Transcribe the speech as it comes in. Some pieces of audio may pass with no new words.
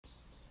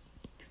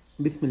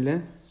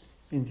Bismillah.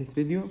 In this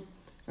video,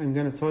 I'm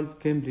gonna solve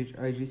Cambridge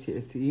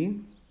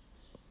IGCSE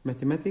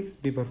Mathematics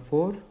Paper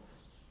 4,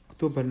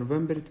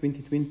 October-November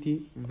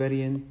 2020,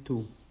 Variant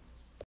 2.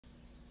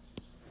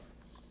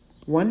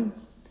 1.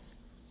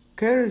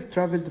 Carol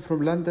traveled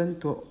from London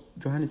to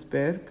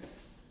Johannesburg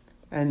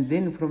and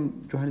then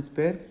from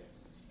Johannesburg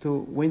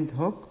to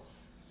Windhoek.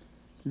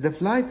 The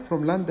flight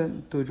from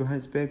London to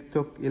Johannesburg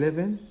took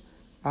 11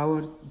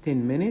 hours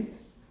 10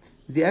 minutes.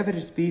 The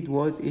average speed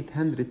was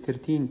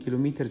 813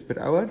 kilometers per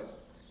hour.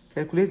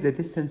 Calculate the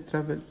distance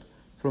traveled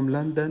from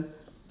London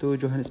to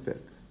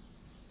Johannesburg.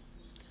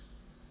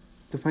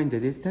 To find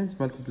the distance,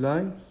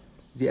 multiply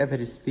the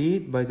average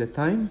speed by the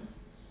time,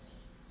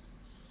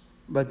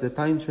 but the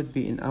time should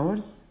be in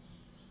hours.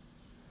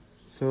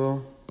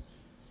 So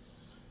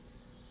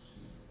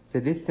the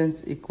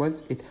distance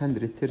equals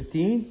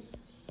 813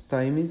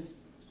 times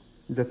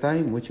the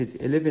time, which is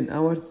 11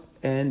 hours,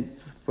 and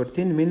for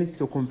 10 minutes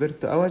to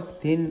convert to hours,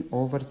 10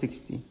 over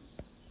 60.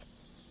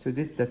 So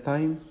this is the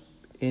time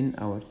in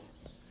hours,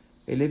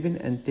 11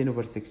 and 10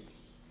 over 60.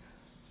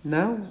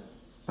 Now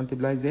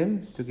multiply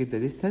them to get the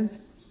distance.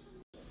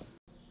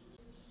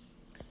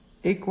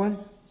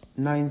 Equals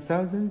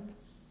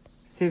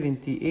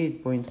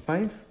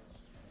 9,078.5.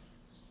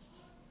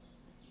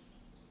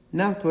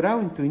 Now to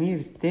round to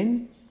nearest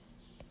 10,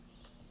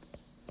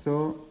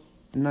 so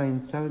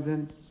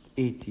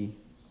 9,080.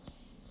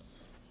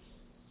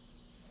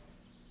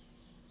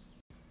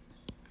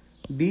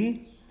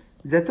 B.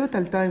 The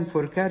total time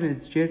for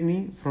Carol's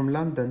journey from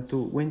London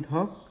to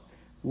Windhoek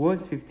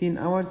was 15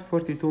 hours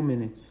 42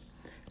 minutes.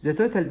 The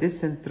total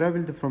distance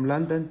traveled from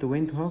London to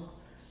Windhoek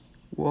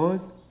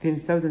was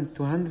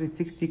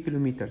 10,260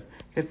 kilometers.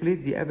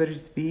 Calculate the average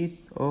speed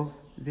of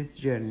this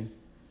journey.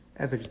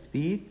 Average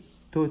speed,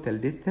 total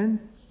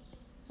distance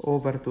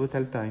over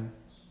total time.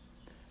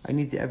 I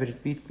need the average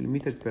speed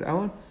kilometers per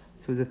hour,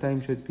 so the time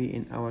should be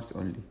in hours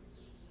only.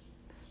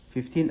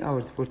 15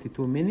 hours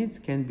 42 minutes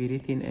can be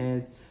written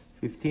as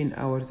 15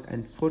 hours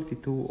and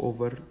 42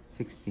 over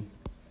 60.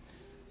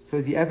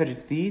 So the average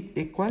speed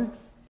equals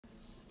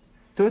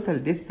total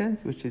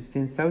distance, which is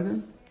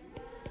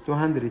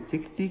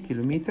 10,260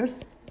 kilometers,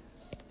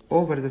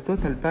 over the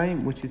total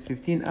time, which is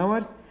 15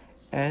 hours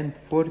and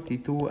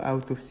 42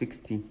 out of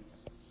 60.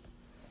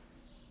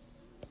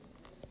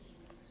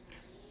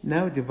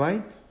 Now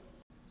divide.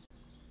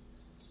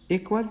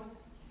 Equals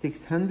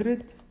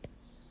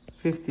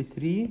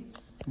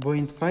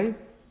 653.5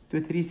 to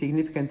 3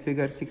 significant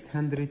figures,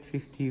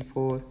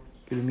 654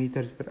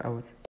 kilometers per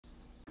hour.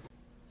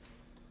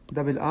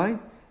 Double I.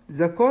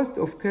 The cost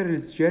of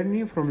Carol's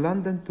journey from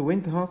London to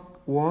Windhoek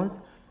was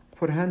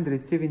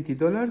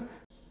 $470.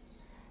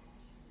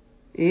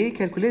 A.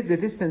 Calculate the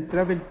distance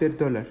traveled per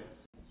dollar.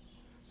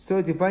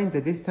 So divide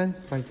the distance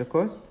by the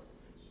cost.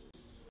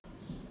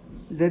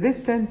 The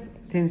distance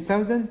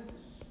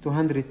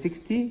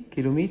 10,260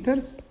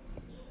 kilometers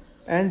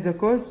and the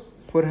cost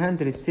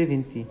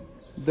 $470.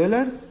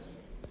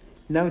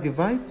 Now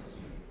divide.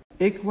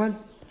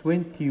 Equals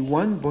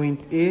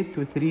 21.8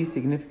 to 3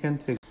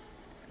 significant figures.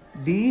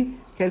 B.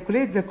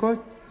 Calculate the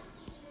cost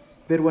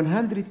per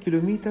 100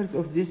 kilometers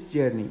of this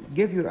journey.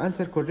 Give your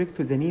answer correct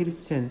to the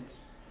nearest cent.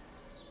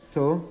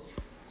 So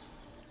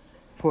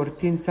for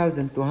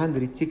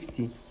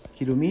 10,260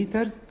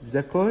 kilometers,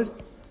 the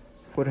cost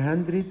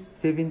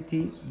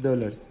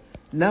 $470.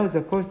 Now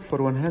the cost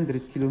for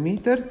 100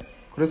 kilometers,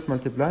 cross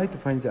multiply to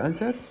find the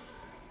answer,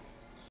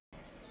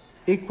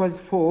 equals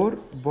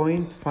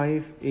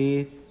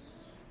 4.58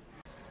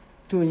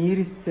 to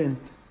nearest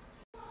cent.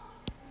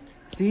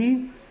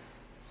 C.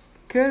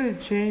 Carol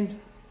changed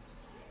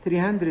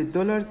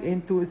 $300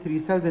 into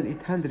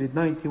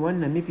 3,891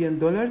 Namibian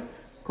dollars.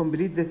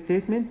 Complete the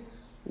statement.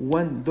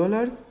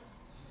 $1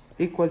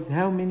 equals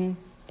how many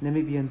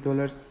Namibian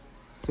dollars?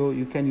 So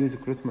you can use a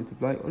cross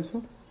multiply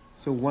also.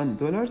 So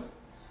 $1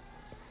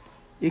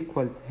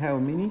 equals how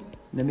many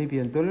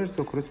Namibian dollars?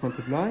 So cross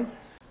multiply.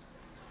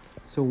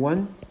 So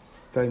 1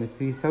 times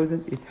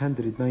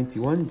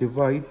 3,891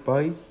 divided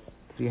by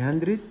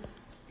 300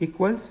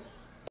 equals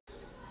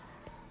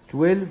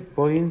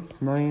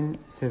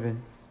 12.97.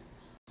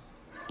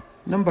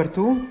 Number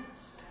 2.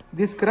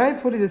 Describe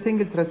fully the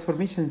single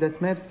transformation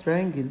that maps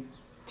triangle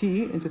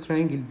T into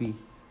triangle B.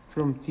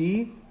 From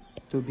T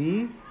to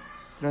B,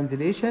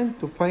 translation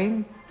to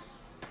find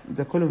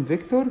the column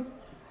vector.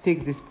 Take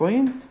this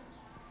point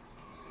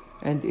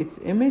and its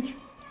image.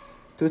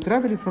 To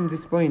travel from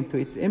this point to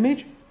its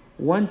image,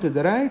 1 to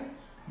the right,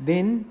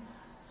 then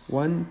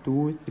 1,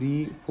 2,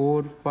 3,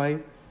 4,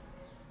 5,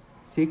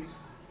 6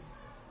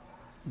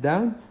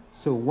 down.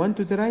 So 1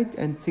 to the right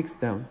and 6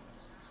 down.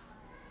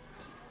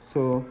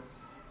 So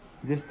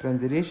this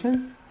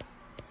translation,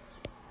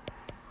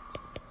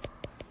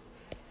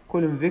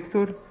 column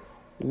vector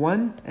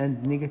 1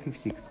 and negative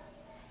 6.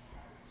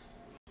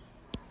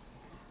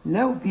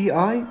 Now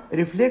BI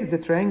reflects the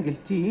triangle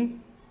T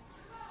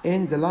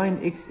in the line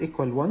x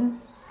equal 1.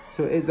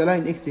 So as the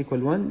line x equal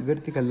 1,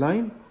 vertical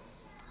line,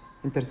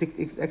 intersect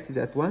x axis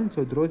at 1.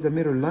 So draw the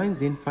mirror line,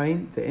 then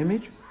find the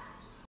image.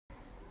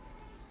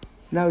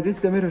 Now this is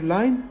the mirror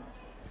line.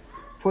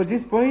 For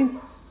this point,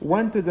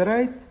 1 to the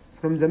right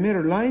from the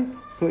mirror line,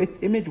 so its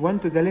image 1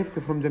 to the left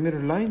from the mirror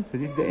line, so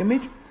this is the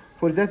image.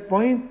 For that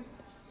point,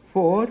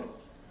 4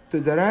 to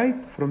the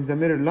right from the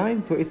mirror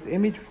line, so its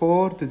image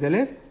 4 to the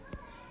left.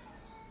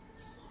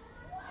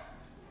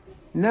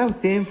 Now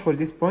same for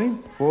this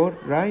point, 4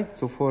 right,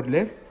 so 4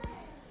 left.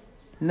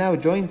 Now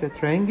join the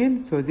triangle,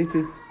 so this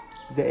is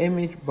the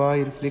image by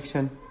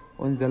reflection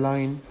on the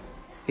line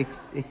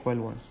x equal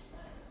 1.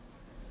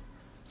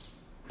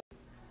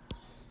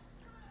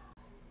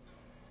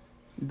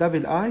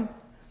 Double I,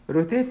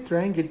 rotate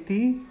triangle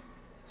T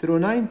through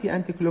 90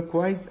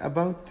 anticlockwise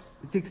about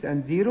 6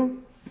 and 0.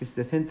 Is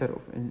the center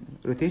of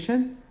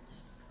rotation,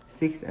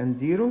 6 and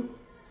 0.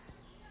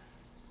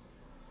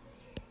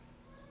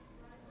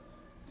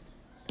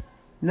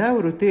 Now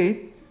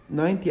rotate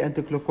 90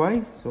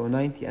 anticlockwise, so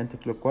 90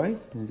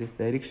 anticlockwise in this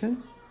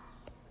direction.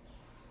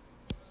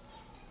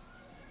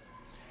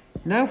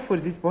 Now for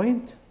this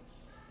point,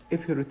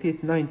 if you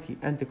rotate 90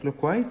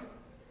 anticlockwise,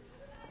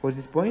 for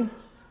this point,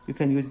 you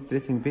can use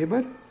tracing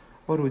paper,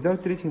 or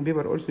without tracing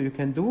paper also you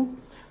can do.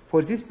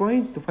 For this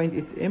point, to find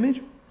its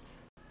image.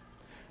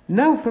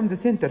 Now from the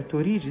center to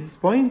reach this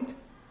point,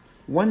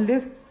 1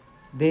 left,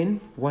 then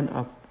 1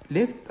 up,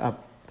 left,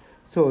 up.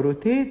 So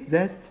rotate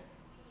that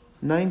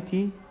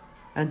 90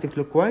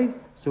 anticlockwise,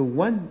 so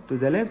 1 to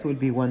the left will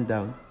be 1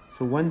 down.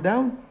 So 1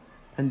 down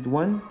and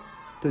 1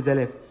 to the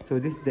left. So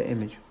this is the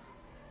image.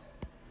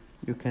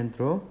 You can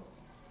draw.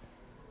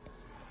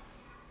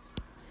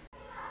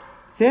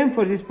 Same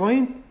for this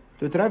point,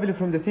 to travel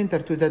from the center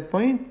to that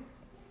point.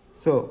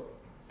 So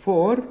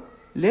 4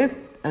 left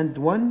and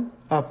 1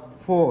 up,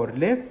 4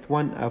 left,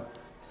 1 up.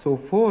 So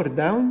 4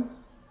 down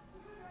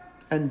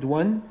and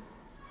 1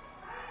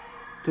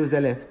 to the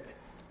left.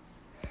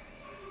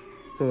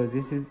 So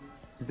this is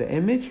the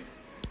image.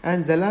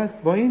 And the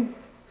last point,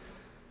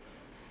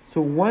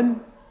 so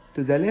 1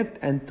 to the left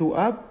and 2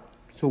 up,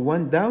 so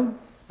 1 down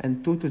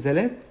and 2 to the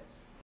left.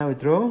 Now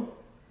draw,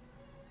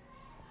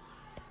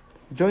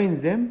 join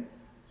them.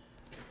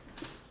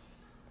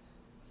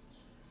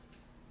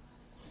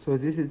 So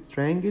this is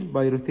triangle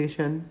by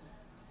rotation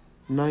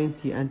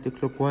 90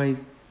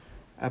 anticlockwise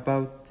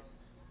about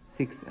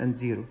 6 and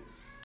 0.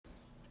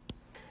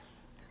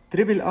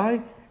 Triple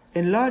I,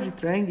 enlarge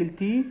triangle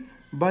T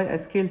by a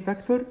scale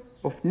factor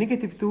of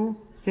 -2,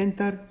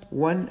 center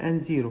 1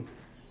 and 0.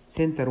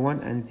 Center 1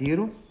 and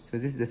 0, so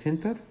this is the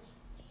center,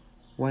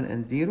 1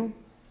 and 0.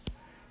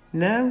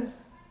 Now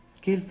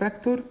scale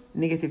factor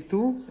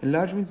 -2,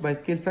 enlargement by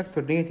scale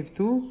factor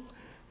 -2.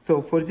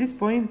 So for this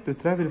point, to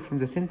travel from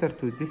the center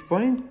to this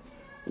point,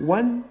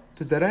 1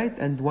 to the right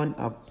and 1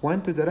 up,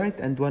 1 to the right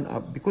and 1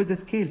 up. Because the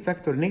scale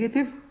factor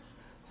negative,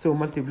 so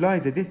multiply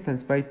the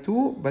distance by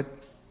 2, but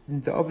in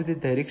the opposite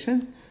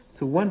direction.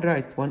 So 1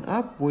 right, 1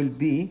 up will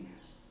be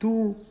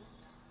 2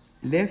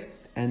 left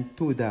and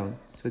 2 down.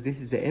 So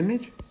this is the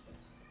image,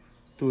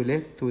 2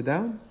 left, 2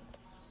 down.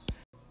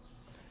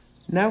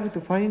 Now to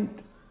find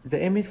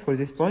the image for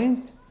this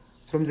point,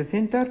 from the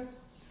center,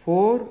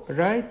 4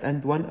 right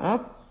and 1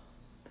 up.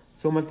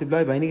 So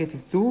multiply by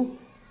 -2,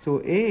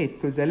 so 8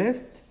 to the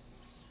left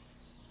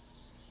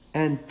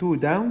and 2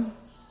 down.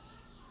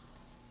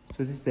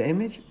 So this is the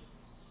image,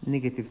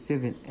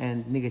 -7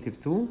 and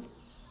 -2.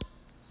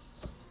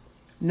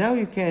 Now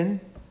you can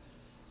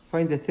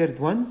find the third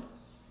one,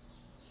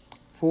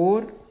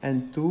 4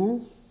 and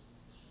 2.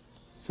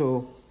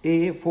 So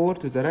 4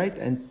 to the right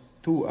and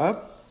 2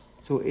 up.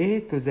 So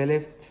 8 to the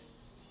left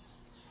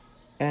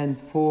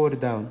and 4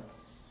 down.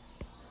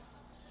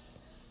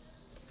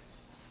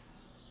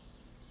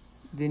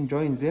 Then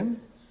join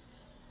them.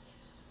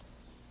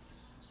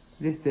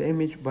 This is the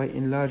image by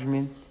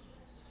enlargement,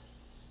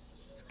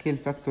 scale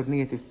factor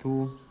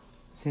 -2,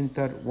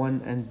 center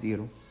 1 and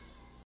 0.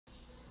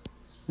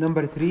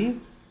 Number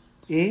 3,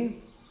 A.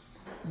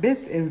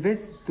 Bet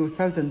invests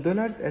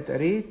 $2,000 at a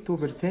rate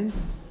 2%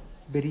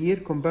 per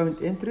year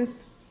compound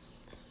interest.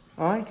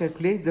 I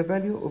calculate the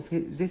value of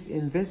this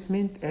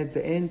investment at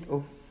the end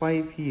of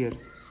 5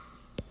 years.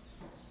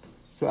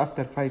 So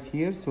after 5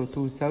 years, so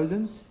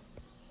 2,000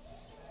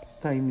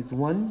 times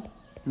 1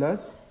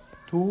 plus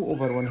 2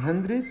 over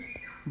 100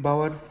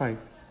 power 5.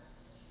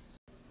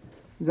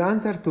 The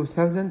answer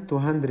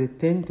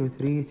 2,210 to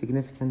 3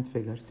 significant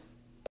figures.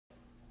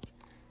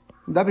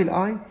 Double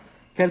I,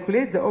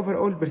 calculate the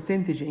overall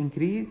percentage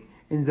increase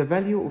in the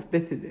value of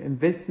betted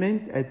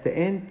investment at the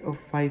end of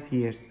 5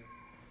 years.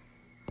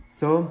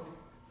 So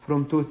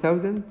from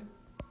 2,000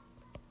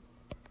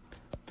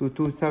 to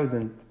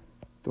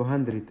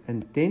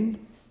 2,210,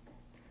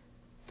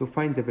 to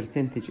find the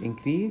percentage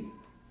increase,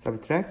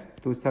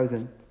 subtract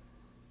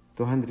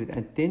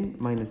 2,210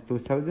 minus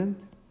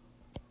 2,000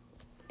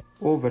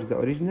 over the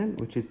original,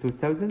 which is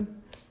 2,000,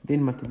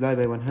 then multiply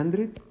by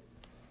 100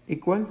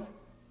 equals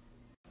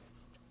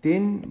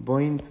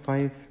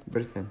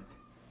 10.5%.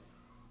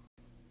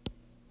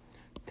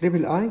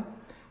 Triple I,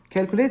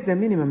 calculate the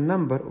minimum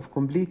number of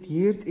complete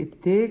years it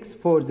takes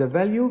for the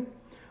value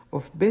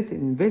of bet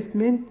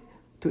investment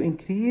to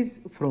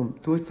increase from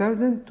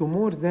 2000 to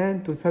more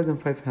than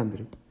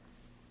 2500.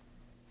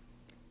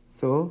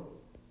 So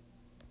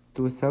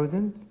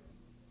 2000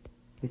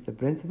 is the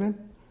principal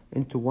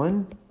into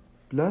 1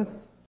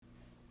 plus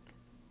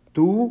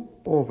 2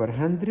 over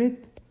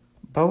 100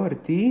 power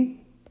t.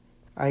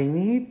 I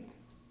need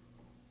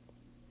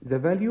the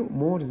value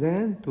more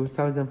than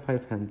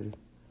 2500.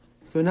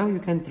 So now you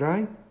can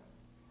try.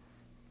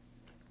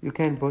 You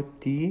can put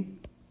t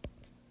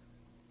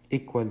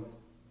equals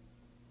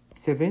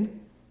 7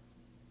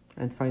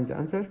 and find the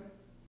answer.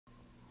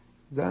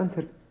 The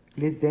answer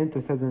less than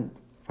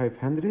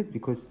 2500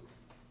 because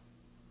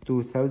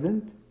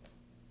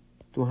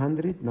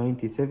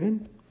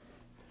 2297.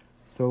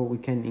 So we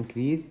can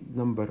increase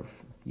number of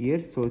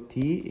years. So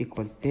t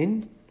equals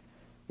 10.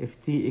 If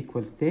t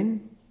equals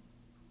 10,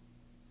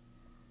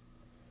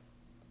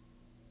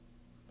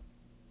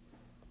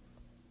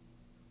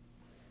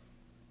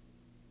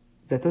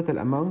 the total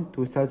amount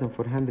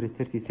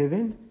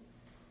 2437.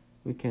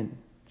 We can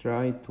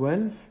try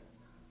 12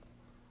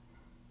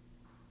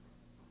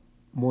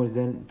 more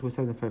than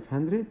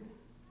 2500.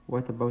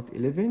 What about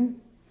 11?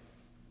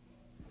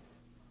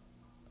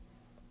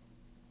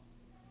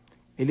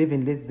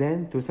 11 less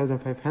than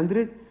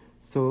 2500.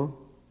 So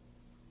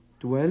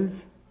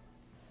 12,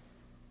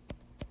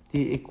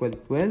 t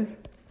equals 12.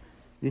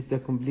 This is the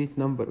complete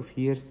number of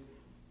years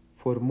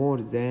for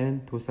more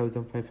than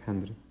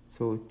 2500.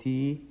 So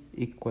t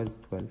equals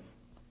 12.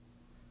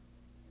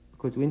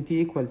 Because when t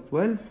equals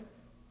 12,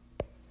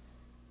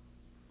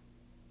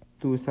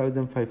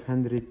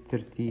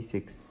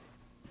 2536.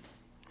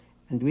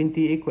 And when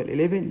t equals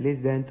 11,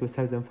 less than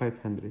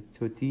 2500.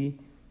 So t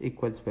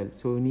equals 12.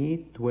 So we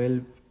need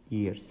 12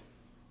 years.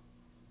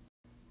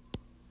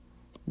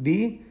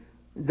 B.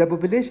 The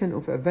population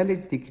of a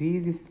village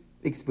decreases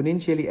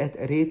exponentially at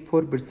a rate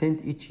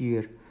 4% each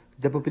year.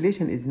 The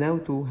population is now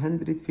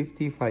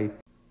 255.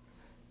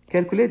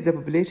 Calculate the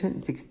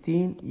population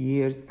 16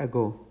 years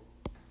ago.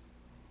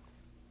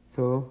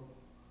 So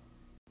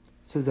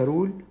the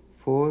rule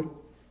for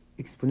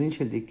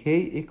exponential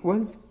decay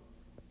equals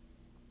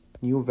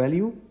new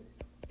value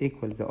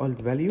equals the old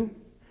value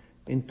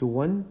into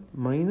 1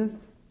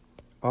 minus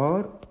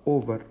r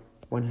over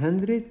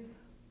 100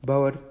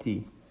 power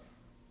t.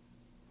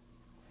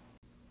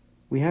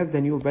 We have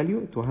the new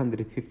value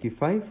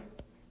 255.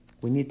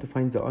 We need to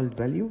find the old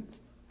value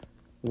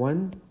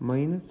 1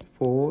 minus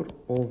 4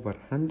 over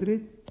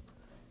 100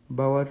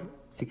 power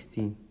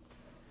 16.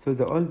 So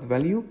the old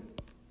value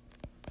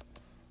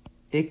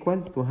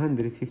equals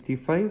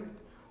 255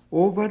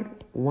 over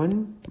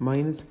 1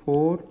 minus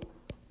 4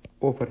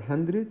 over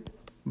 100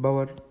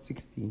 power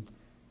 16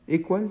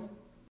 equals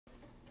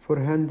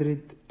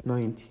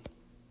 490.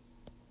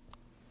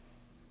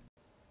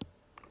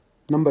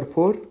 Number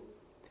 4.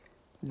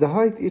 The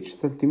height each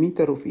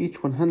centimeter of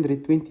each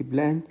 120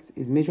 plants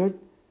is measured.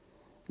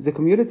 The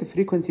cumulative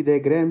frequency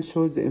diagram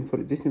shows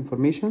this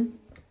information.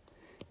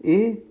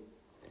 A.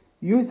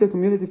 Use the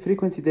cumulative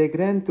frequency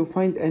diagram to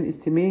find an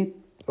estimate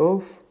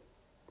of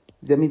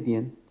the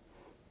median.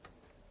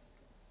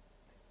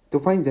 To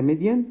find the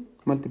median,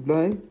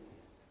 multiply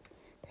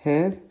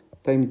half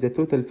times the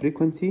total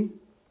frequency,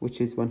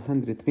 which is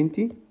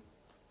 120.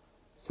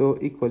 So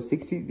equals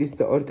 60. This is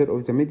the order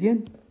of the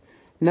median.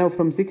 Now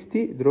from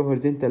 60, draw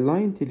horizontal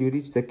line till you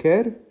reach the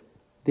curve,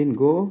 then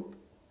go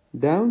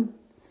down.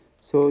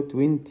 So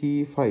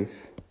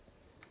 25.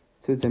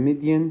 So the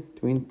median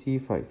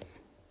 25.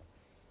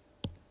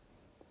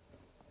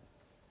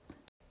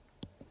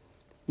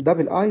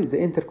 Double I, the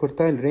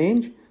interquartile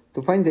range.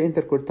 To find the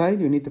interquartile,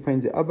 you need to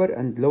find the upper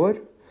and lower.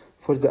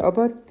 For the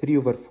upper, 3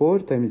 over 4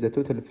 times the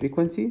total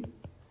frequency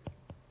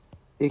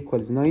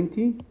equals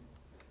 90.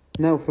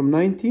 Now from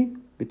 90,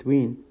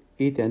 between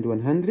 80 and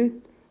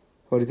 100,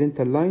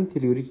 horizontal line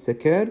till you reach the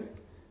curve,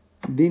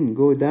 then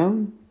go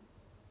down.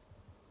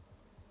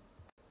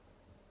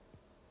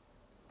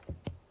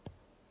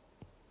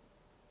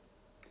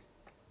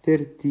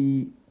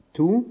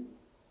 (32).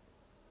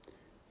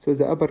 So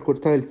the upper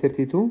quartile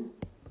 32.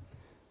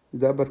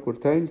 The upper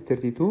quartile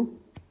 32.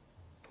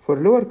 For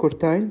lower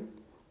quartile,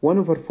 1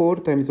 over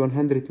 4 times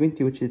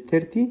 120, which is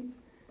 30.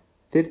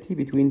 30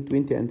 between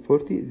 20 and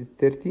 40 is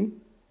 30.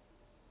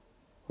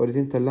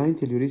 Horizontal line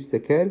till you reach the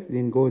curve,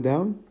 then go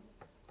down.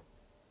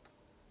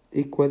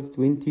 Equals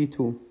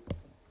 22.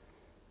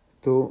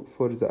 So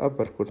for the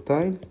upper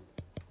quartile,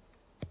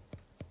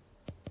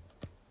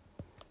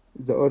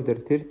 the order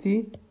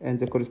 30 and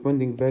the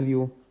corresponding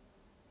value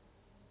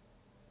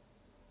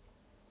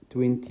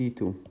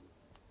 22.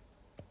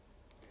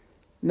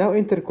 Now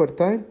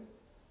interquartile,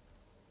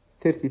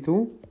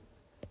 32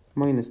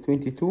 minus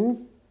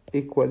 22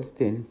 equals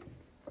 10.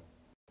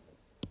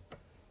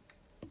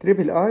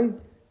 Triple I,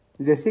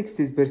 the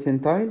 60th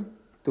percentile.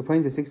 To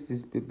find the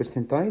 60th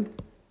percentile,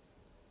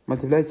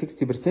 multiply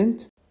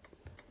 60%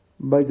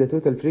 by the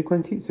total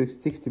frequency. So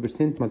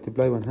 60%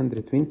 multiply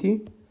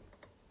 120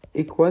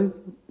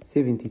 equals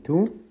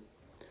 72.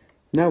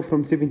 Now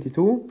from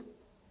 72,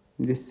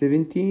 this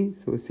 70,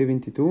 so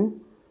 72.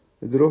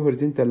 Draw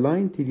horizontal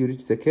line till you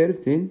reach the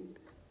curve, then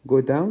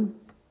go down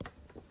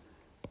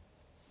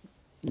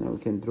Now we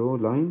can draw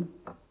line.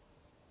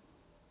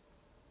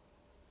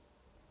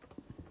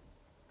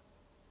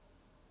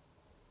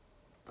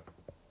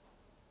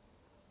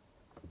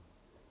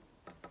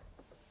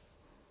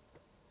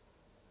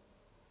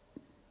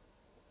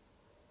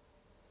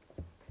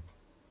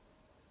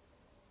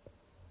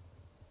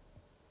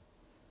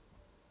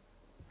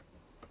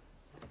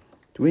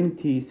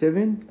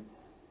 $27.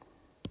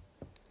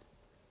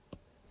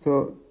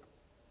 So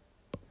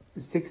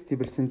 60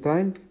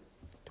 percentile,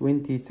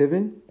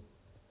 27.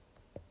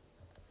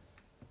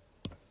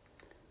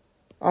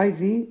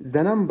 IV,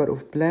 the number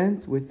of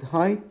plants with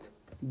height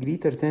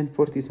greater than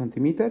 40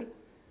 centimeter,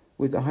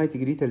 with a height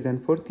greater than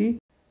 40.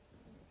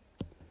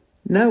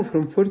 Now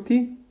from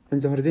 40 on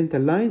the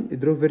horizontal line,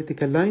 draw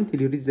vertical line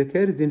till you reach the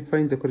curve, then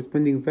find the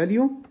corresponding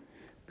value.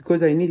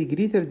 Because I need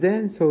greater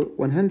than, so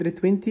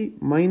 120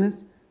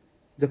 minus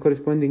the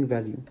corresponding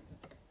value.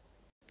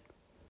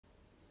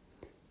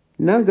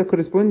 Now the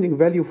corresponding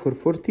value for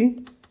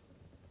 40,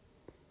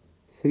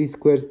 3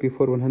 squares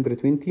before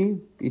 120,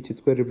 each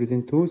square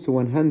represents 2, so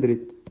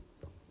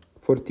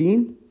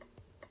 114.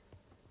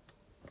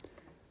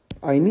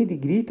 I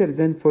need greater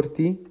than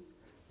 40,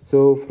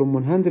 so from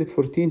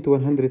 114 to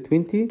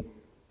 120,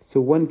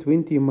 so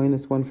 120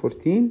 minus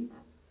 114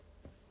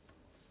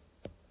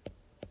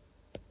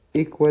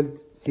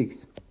 equals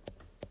 6.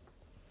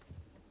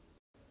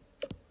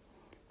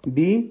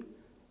 B,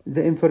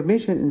 the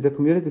information in the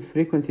cumulative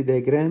frequency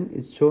diagram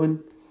is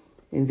shown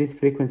in this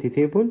frequency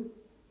table.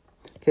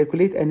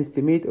 Calculate an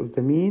estimate of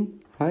the mean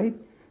height.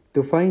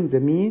 To find the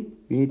mean,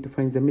 you need to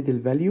find the middle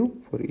value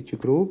for each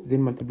group,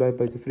 then multiply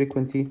by the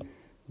frequency,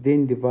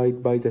 then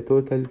divide by the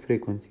total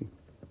frequency.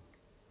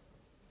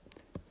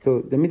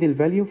 So the middle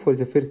value for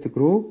the first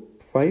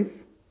group,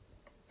 5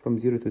 from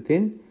 0 to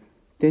 10,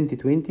 10 to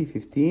 20,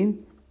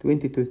 15,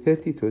 20 to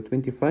 30 to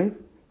 25,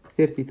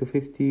 30 to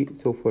 50,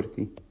 so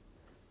 40.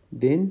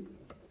 Then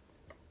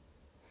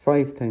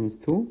 5 times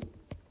 2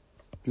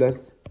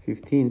 plus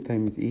 15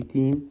 times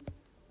 18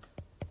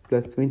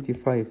 plus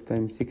 25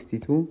 times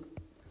 62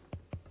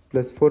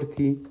 plus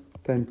 40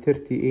 times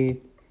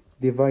 38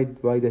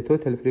 divided by the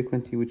total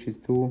frequency, which is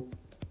 2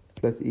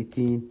 plus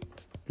 18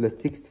 plus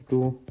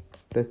 62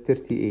 plus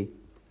 38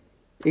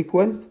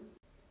 equals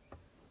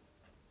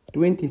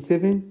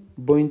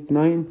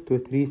 27.9 to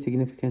 3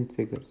 significant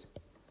figures.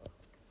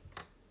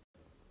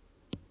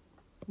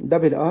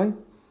 Double I,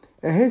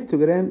 a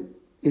histogram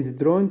is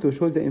drawn to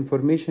show the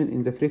information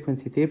in the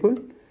frequency table.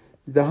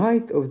 The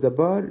height of the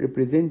bar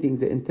representing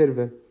the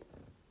interval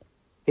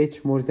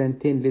h more than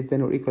 10 less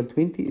than or equal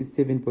 20 is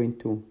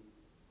 7.2.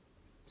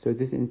 So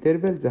this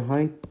interval, the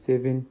height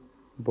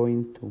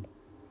 7.2.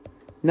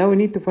 Now we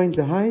need to find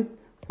the height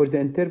for the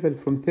interval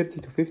from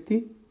 30 to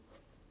 50.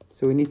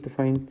 So we need to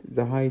find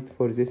the height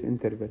for this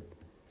interval.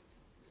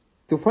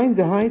 To find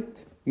the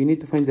height, you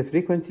need to find the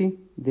frequency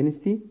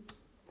density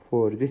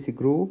for this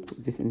group,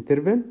 this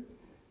interval,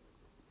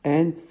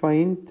 and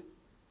find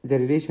the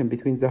relation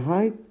between the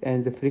height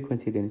and the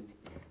frequency density.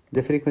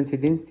 The frequency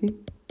density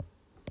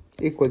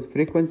equals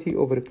frequency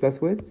over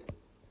class width.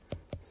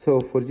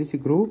 So for this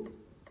group,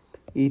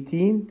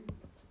 18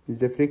 is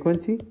the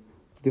frequency,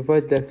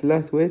 divide the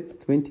class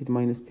width, 20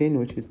 minus 10,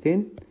 which is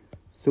 10,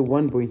 so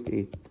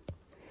 1.8.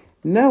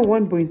 Now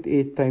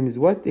 1.8 times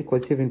what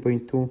equals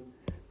 7.2?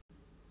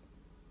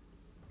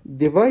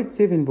 Divide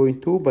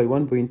 7.2 by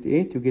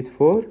 1.8, you get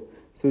 4.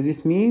 So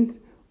this means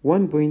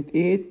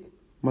 1.8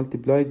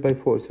 multiplied by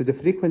 4. So the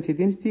frequency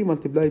density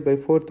multiplied by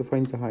 4 to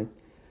find the height.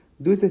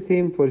 Do the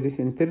same for this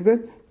interval.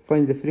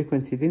 Find the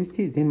frequency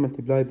density, then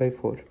multiply by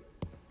 4.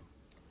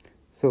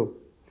 So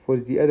for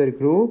the other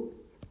group,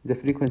 the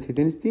frequency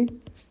density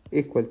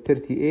equal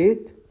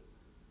 38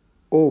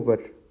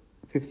 over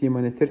 50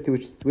 minus 30,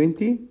 which is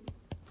 20,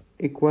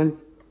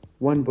 equals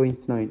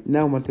 1.9.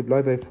 Now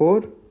multiply by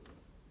 4.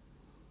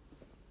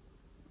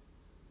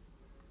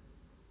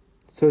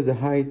 So the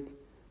height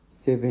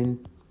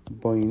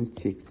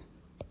 7.6.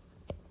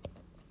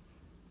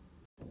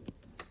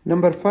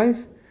 Number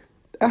 5.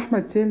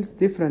 Ahmed sells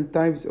different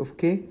types of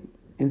cake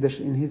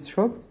in his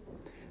shop.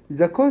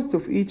 The cost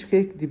of each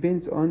cake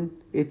depends on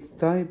its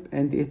type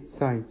and its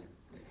size.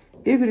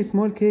 Every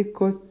small cake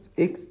costs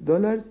X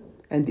dollars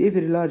and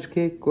every large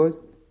cake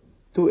costs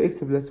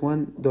 2X plus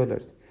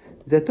 $1.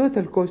 The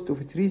total cost of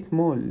 3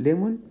 small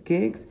lemon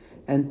cakes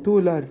and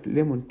 2 large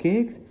lemon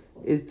cakes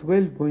is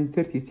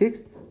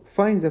 12.36.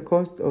 Find the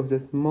cost of the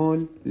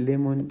small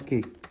lemon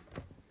cake.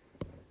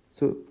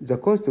 So the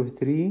cost of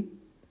 3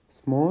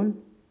 small,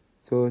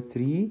 so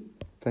 3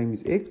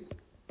 times X,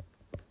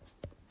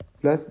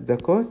 plus the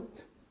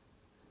cost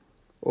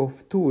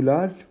of 2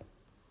 large,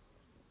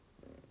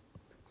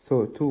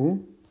 so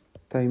 2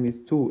 times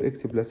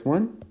 2X plus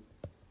 1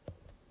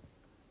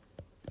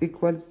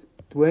 equals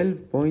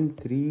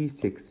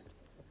 12.36.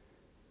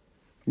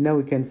 Now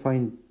we can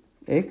find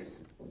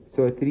X,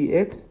 so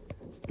 3X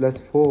plus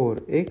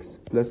 4X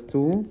plus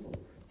 2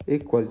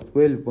 equals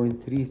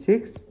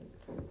 12.36.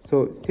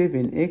 So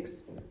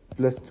 7X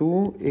plus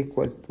 2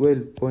 equals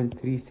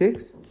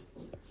 12.36.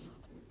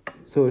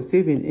 So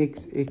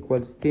 7x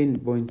equals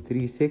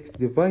 10.36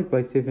 divide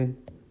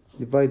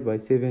by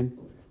 7,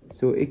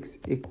 so x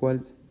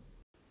equals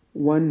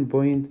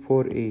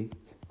 1.48.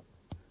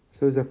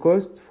 So the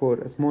cost for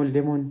a small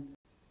lemon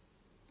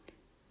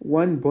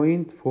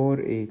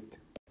 1.48.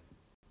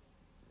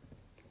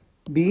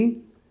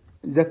 B.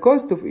 The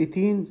cost of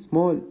 18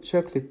 small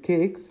chocolate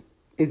cakes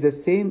is the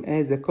same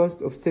as the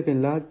cost of 7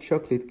 large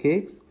chocolate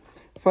cakes.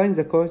 Find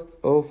the cost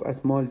of a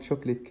small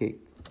chocolate cake.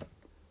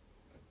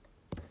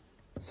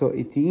 So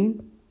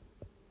 18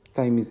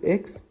 times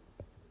x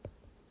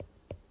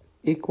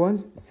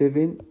equals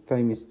 7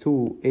 times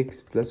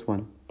 2x plus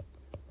 1.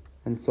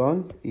 And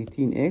solve.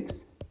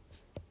 18x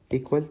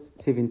equals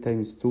 7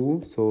 times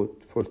 2, so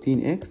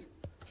 14x.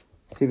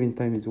 7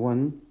 times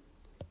 1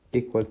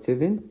 equals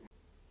 7.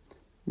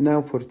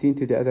 Now 14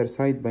 to the other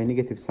side by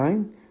negative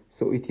sign.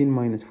 So 18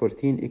 minus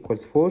 14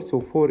 equals 4.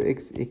 So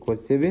 4x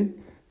equals 7.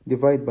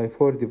 Divide by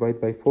 4, divide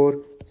by 4.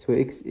 So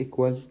x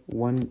equals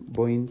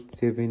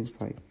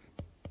 1.75.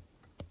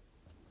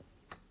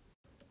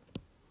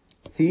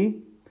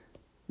 C.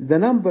 The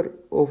number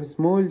of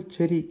small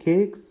cherry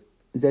cakes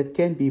that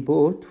can be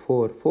bought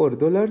for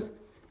 $4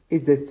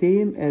 is the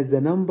same as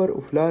the number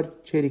of large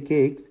cherry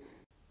cakes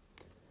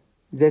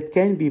that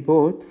can be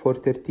bought for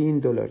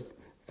 $13.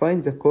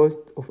 Find the cost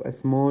of a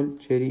small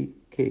cherry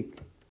cake.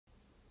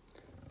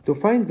 To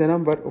find the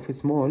number of a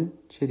small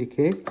cherry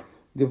cake,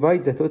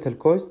 divide the total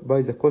cost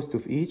by the cost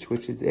of each,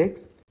 which is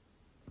x.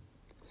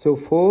 So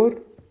 4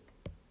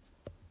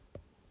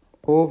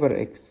 over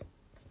x.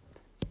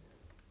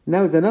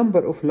 Now the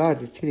number of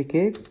large cherry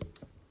cakes,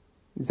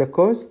 the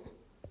cost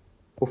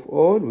of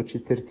all, which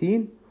is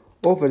 13,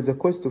 over the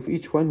cost of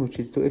each one, which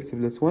is 2x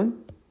plus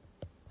 1.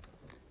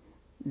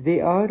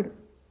 They are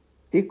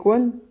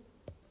equal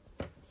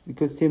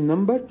because same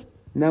number.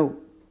 Now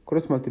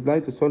cross multiply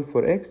to solve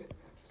for x.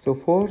 So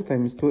 4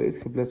 times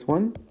 2x plus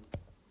 1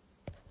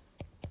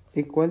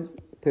 equals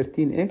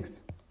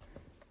 13x.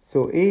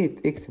 So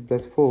 8x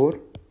plus 4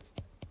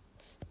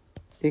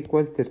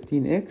 equals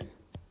 13x.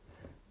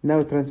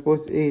 Now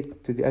transpose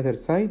 8 to the other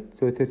side.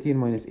 So 13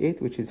 minus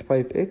 8, which is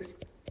 5x,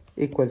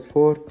 equals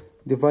 4.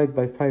 Divide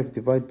by 5,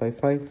 divide by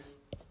 5.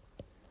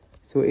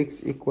 So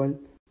x equal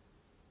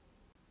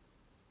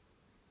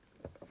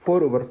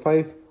 4 over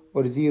 5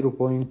 or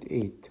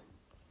 0.8.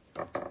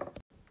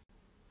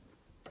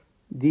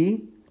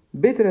 D.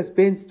 Petra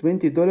spends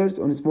 $20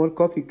 on small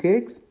coffee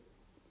cakes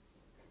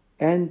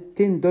and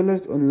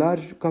 $10 on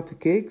large coffee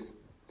cakes.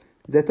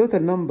 The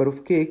total number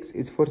of cakes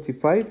is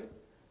 45.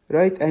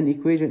 Write an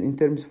equation in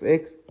terms of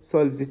x.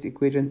 Solve this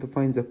equation to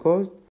find the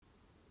cost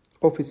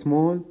of a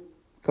small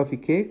coffee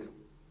cake.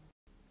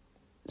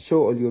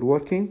 Show all your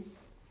working.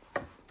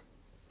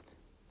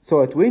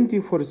 So 20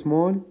 for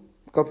small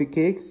coffee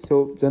cakes.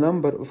 So the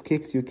number of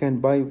cakes you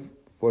can buy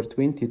for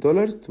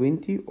 $20,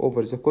 20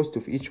 over the cost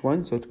of each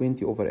one, so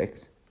 20 over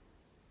x.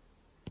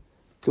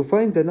 To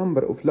find the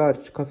number of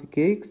large coffee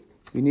cakes,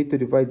 we need to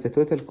divide the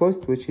total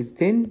cost, which is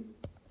 10,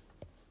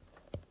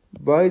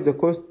 by the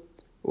cost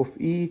of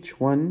each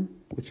one,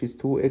 which is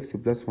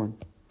 2x plus 1.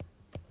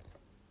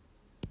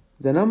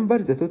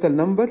 The total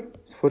number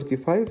is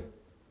 45,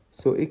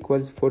 so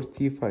equals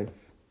 45.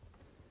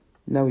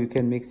 Now you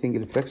can make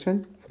single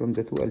fraction from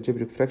the two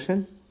algebraic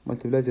fraction.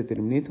 Multiply the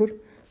denominator,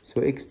 so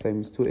x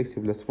times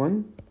 2x plus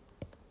 1.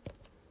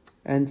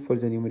 And for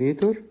the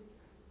numerator,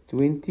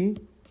 20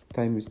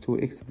 times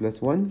 2x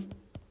plus 1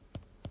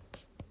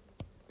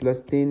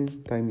 plus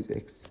 10 times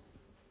x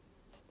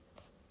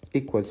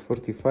equals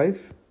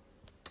 45.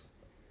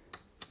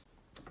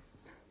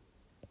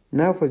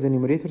 Now for the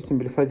numerator,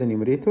 simplify the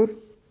numerator.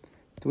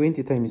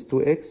 20 times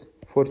 2x,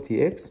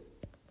 40x.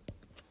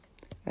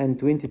 And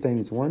 20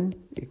 times 1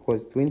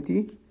 equals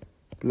 20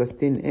 plus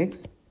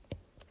 10x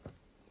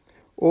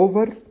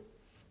over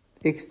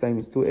x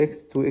times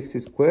 2x,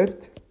 2x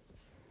squared.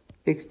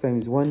 X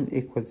times 1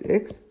 equals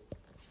x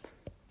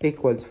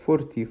equals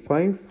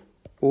 45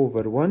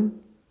 over 1.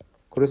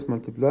 Cross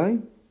multiply.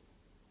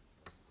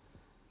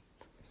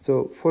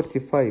 So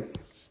 45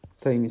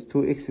 times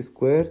 2x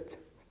squared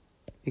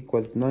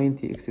equals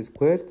 90x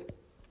squared.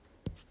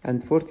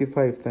 And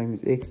 45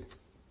 times x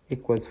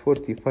equals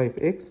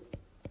 45x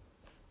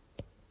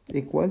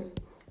equals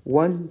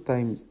 1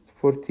 times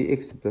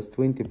 40x plus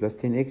 20 plus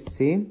 10x,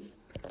 same.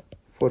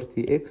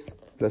 40x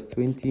plus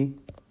 20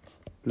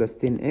 plus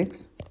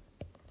 10x.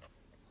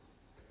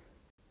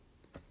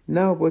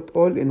 Now put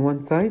all in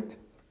one side.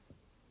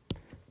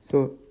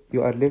 So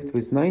you are left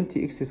with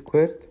 90x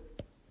squared.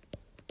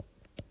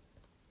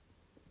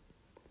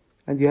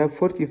 And you have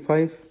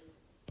 45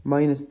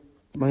 minus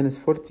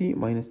 40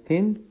 minus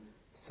 10.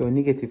 So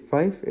negative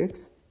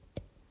 5x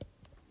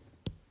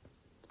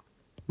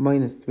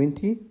minus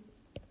 20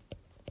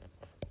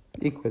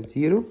 equals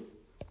 0.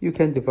 You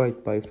can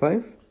divide by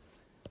 5.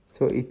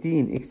 So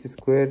 18x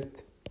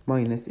squared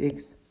minus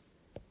x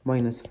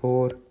minus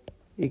 4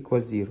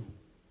 equals 0.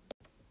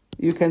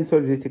 You can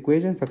solve this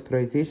equation,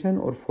 factorization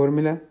or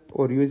formula,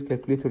 or use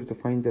calculator to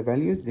find the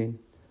values, then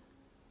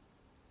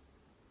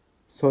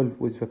solve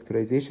with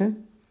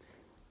factorization.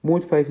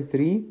 Mod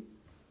 53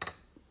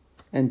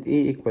 and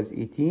a equals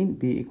 18,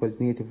 b equals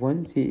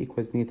 -1, c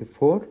equals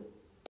 -4.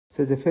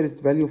 So the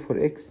first value for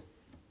x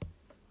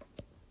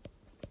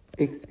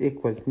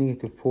equals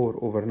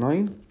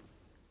 -4/9,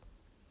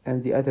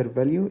 and the other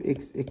value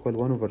x equal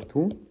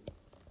 1/2.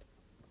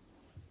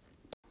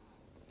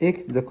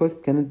 X, the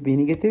cost cannot be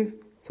negative,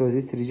 so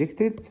this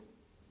rejected,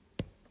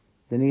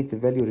 the negative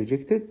value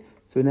rejected,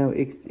 so now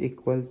x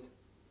equals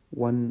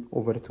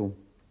 1/2.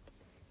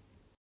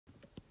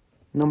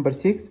 Number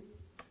 6,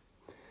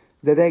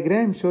 the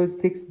diagram shows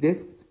 6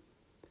 disks.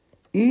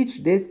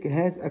 Each disk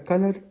has a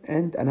color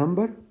and a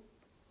number.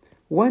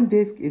 One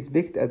disk is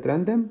picked at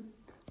random.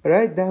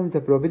 Write down the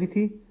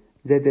probability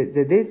that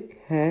the disk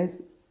has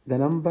the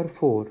number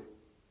 4.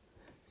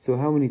 So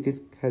how many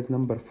disks has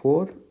number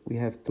 4? We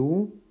have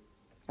 2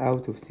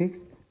 out of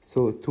 6,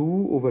 so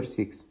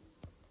 2/6.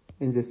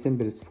 In the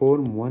simplest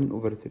form,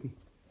 1/3.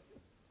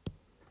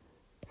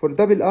 For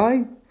double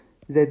I,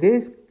 the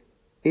disk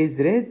is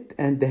red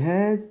and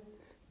has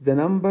the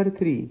number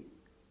 3.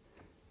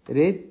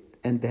 Red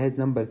and has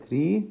number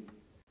 3.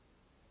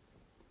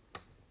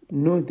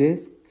 No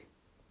disk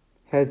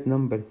has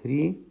number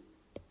 3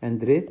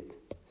 and red,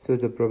 so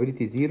the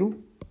probability 0.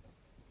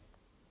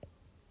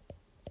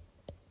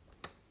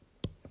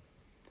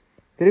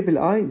 Triple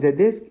I, the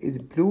disk is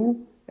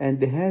blue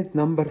and has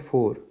number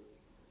 4.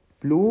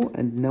 Blue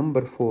and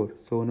number 4,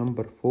 so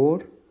number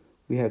 4,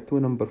 we have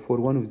 2 number 4,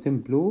 one of them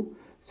blue,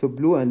 so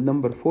blue and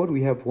number 4,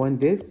 we have one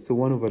disk, so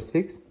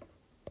 1/6.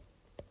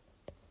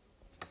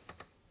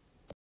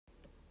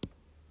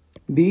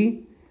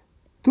 B,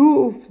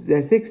 2 of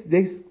the 6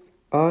 disks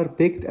are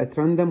picked at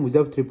random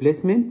without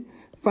replacement.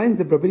 Find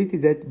the probability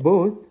that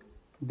both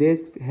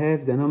disks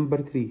have the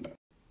number 3.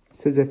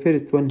 So the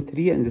first one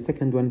 3 and the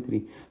second one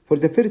 3. For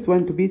the first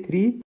one to be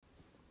 3,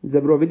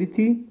 the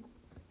probability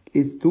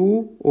is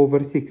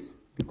 2/6,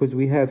 because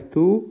we have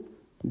 2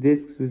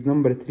 disks with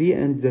number 3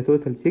 and the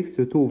total 6,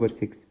 so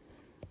 2/6.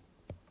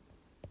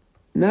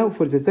 Now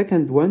for the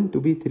second one to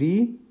be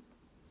 3,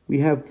 we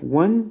have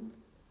one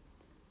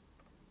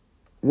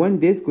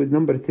disk with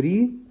number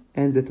 3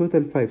 and the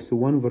total 5, so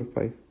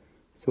 1/5.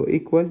 So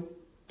equals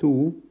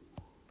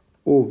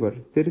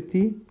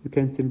 2/30. You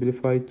can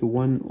simplify to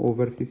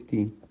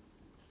 1/15.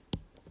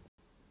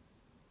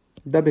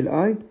 Double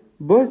I,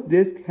 both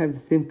disks have the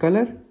same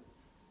color.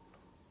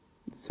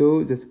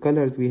 So the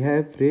colors we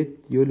have red,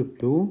 yellow,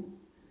 blue.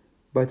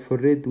 But for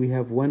red we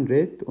have one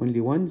red,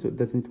 only one, so it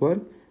doesn't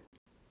work.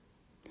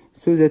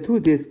 So the two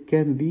disks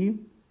can be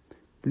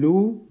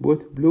blue,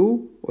 both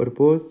blue or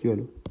both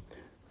yellow.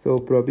 So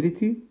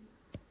probability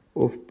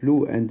of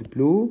blue and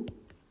blue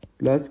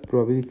plus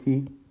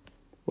probability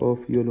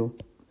of yellow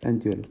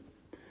and yellow.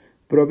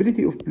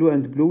 Probability of blue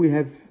and blue, we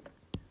have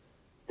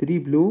 3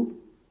 blue.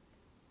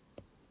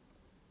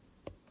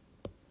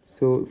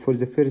 So for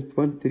the first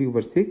one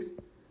 3/6,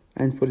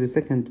 and for the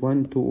second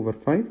one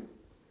 2/5.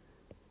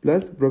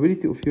 Plus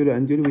probability of yellow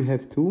and yellow we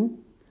have 2.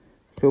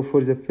 So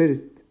for the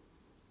first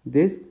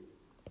disk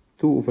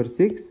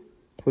 2/6,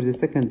 for the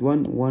second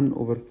one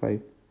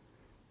 1/5.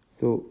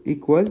 So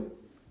equals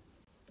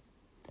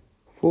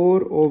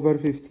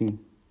 4/15.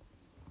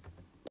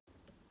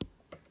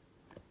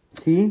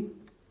 C,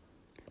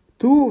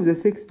 2 of the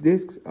 6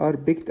 disks are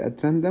picked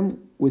at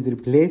random with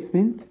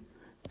replacement.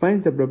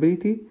 Find the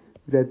probability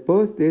that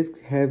both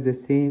disks have the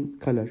same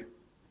color.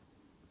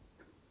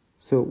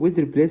 So with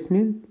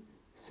replacement,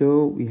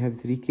 so we have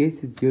 3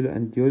 cases, yellow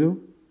and yellow,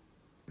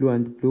 blue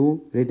and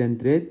blue, red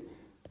and red,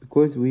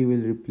 because we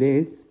will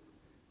replace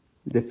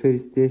the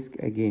first disk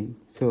again.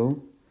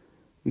 So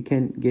we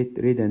can get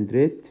red and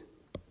red,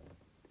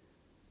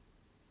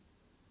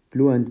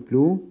 blue and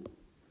blue,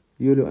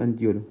 yellow and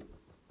yellow.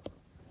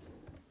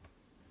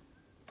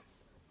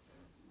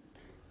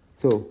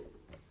 So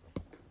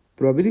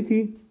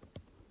probability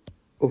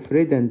of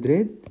red and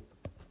red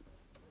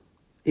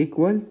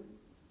equals,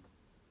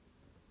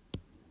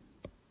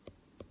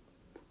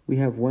 we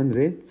have one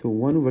red, so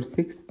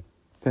 1/6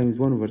 times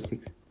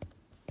 1/6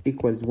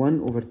 equals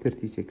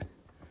 1/36.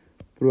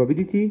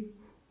 Probability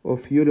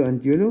of yellow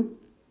and yellow,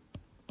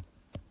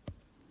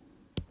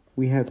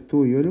 we have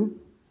 2 yellow,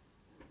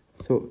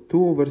 so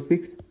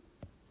 2/6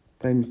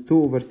 times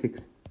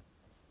 2/6,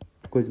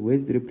 because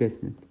with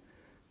replacement,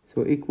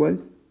 so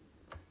equals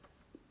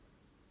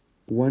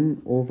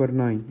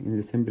 1/9 in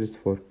the simplest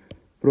form.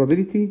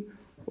 Probability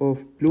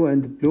of blue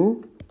and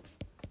blue,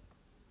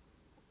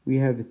 we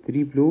have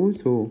 3 blue,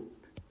 so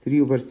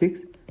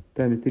 3/6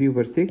 times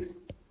 3/6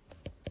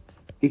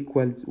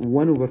 equals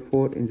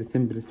 1/4 in the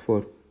simplest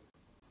form.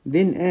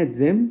 Then add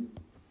them,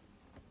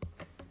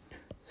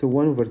 so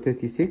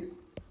 1/36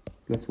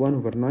 plus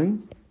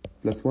 1/9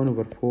 plus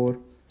 1/4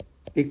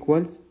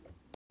 equals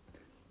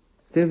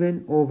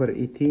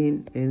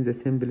 7/18 in the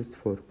simplest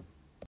form.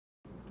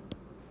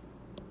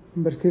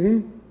 Number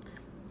 7,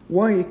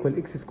 y equal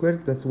x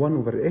squared plus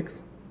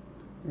 1/x,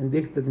 and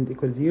x doesn't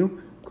equal 0.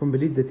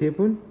 Complete the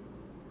table.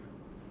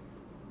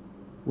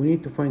 We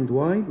need to find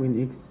y when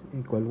x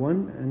equal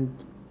 1 and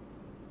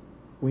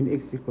when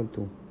x equal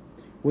 2.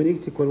 When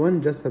x equal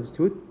 1, just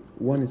substitute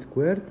 1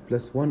 squared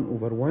plus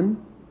 1/1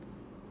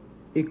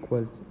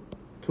 equals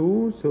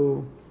 2,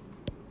 so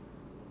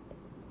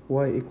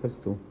y equals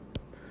 2.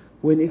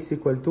 When x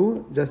equal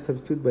 2, just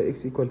substitute by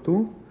x equal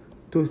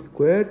 2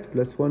 squared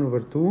plus 1 over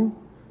 2,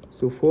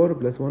 so 4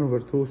 plus 1 over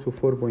 2, so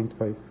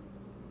 4.5.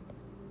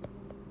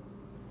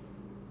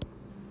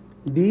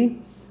 D,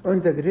 on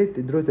the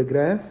grid, draw the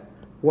graph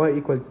y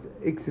equals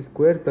x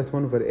squared plus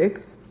 1 over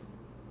x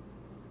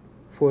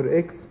for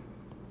x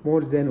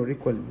more than or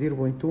equal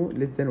 0.2,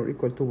 less than or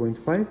equal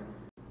 2.5.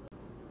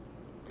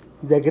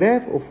 The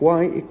graph of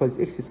y equals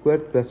x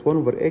squared plus 1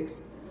 over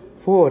x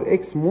for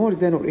x more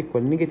than or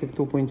equal negative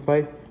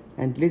 2.5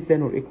 and less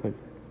than or equal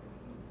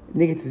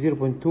negative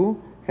 0.2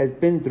 has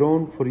been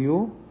drawn for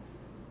you.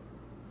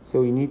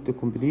 So you need to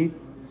complete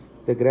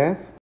the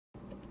graph.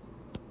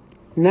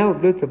 Now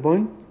plot the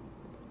point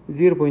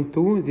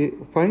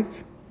 0.2,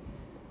 5,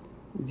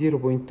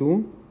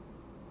 0.2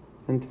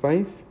 and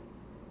 5.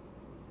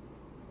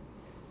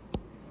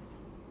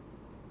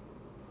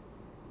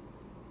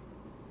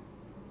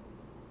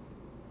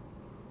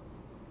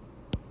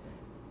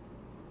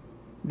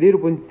 Zero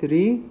point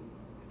 3,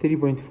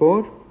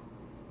 3.4,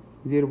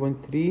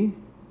 0.3,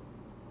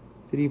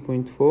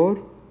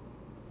 3.4.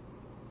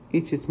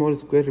 Each small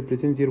square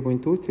represents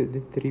 0.2, so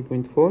that's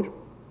 3.4.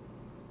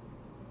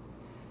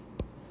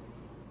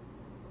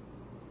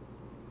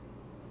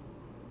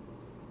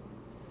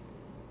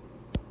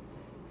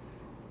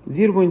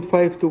 Zero point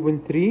 5,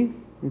 2.3,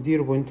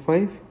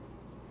 0.5,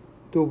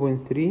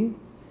 2.3.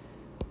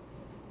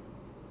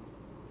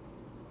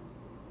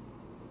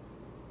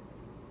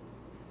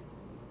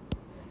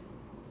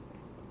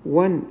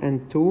 1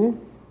 and 2,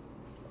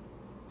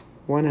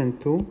 1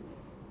 and 2,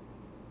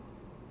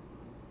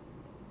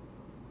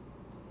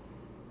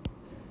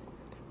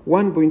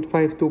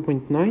 1.5,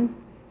 2.9,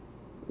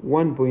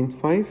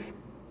 1.5,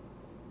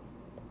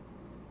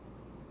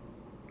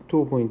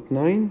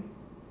 2.9,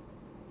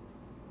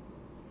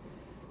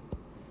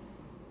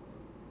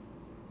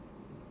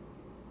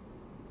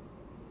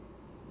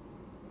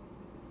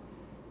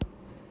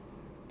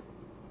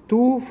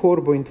 2,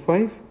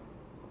 4.5,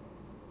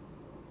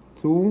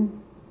 2,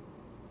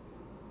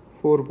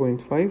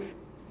 4.5,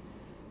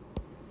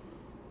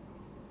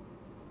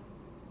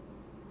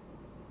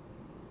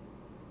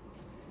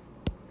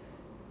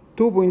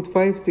 2.5,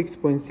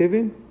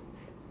 6.7,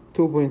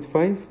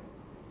 2.5,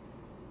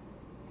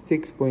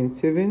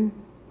 6.7,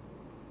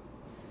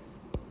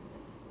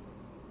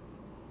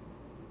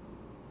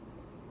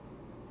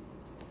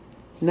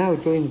 now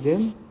join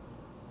them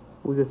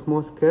with a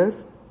smooth curve.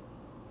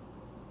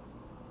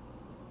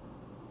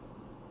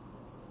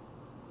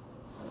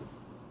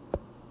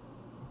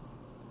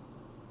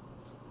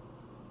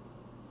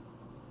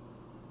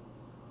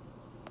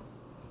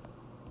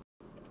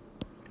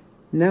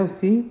 Now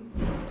see,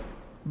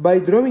 by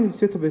drawing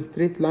suitable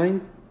straight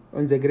lines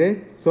on the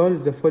grid,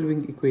 solve the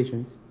following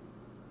equations.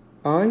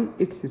 I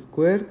x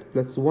squared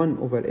plus 1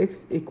 over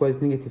x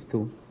equals negative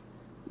 2.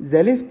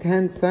 The left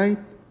hand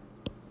side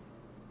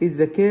is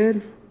the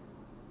curve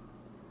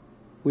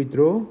we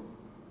draw.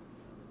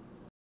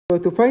 So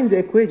to find the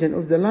equation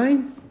of the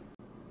line,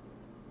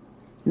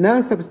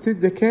 now substitute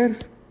the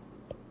curve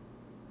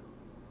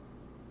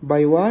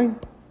by y.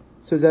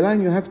 So the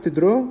line you have to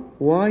draw,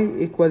 y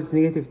equals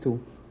negative 2.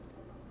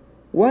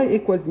 Y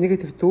equals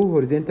negative 2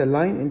 horizontal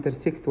line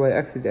intersect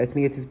y-axis at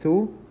negative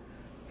 2.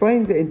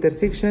 Find the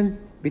intersection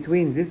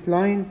between this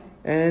line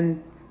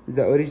and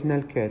the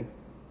original curve.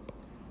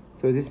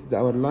 So this is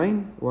our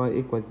line, y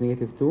equals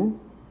negative 2.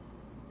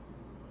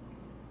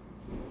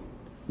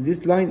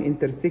 This line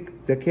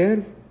intersects the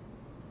curve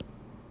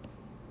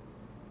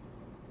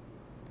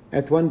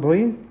at one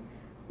point.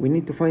 We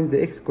need to find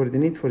the x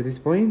coordinate for this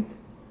point.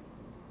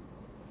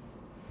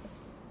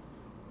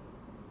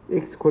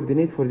 X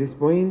coordinate for this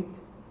point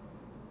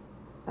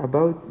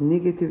about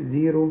negative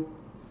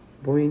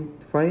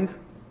 0.5,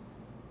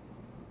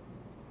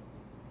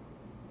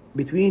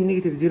 between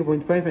negative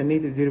 0.5 and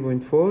negative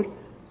 0.4,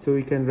 so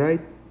we can write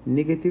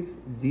negative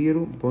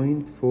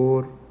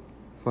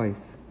 0.45.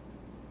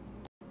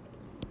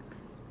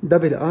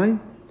 Double I,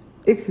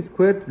 x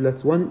squared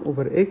plus 1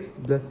 over x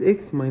plus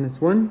x minus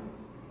 1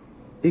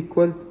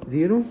 equals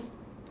 0.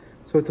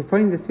 So to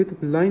find the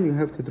suitable line you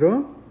have to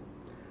draw,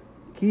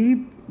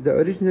 keep the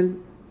original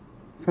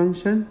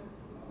function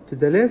to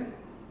the left,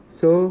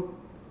 so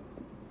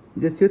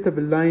the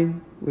suitable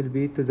line will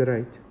be to the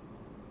right.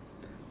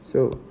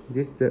 So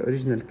this is the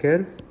original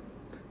curve,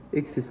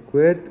 x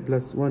squared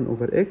plus 1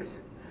 over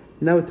x.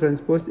 Now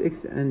transpose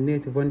x and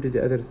negative 1 to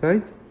the other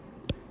side.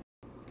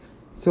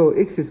 So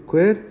x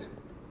squared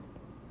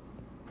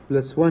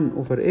plus 1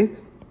 over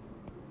x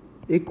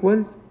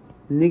equals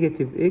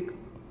negative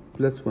x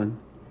plus 1.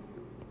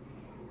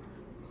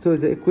 So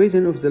the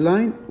equation of the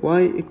line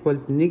y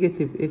equals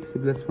negative x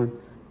plus 1.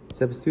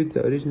 Substitute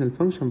the original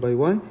function by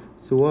y,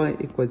 so y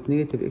equals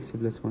negative x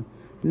plus 1.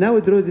 Now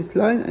draw this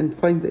line and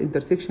find the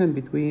intersection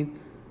between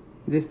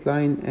this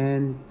line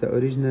and the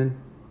original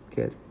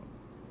curve.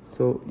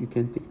 So you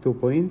can take 2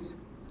 points.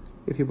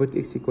 If you put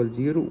x equals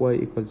 0, y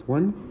equals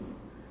 1.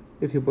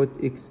 If you put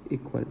x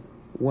equal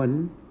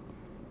 1,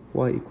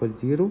 y equals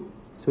 0.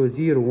 So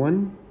 0,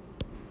 1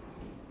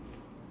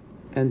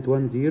 and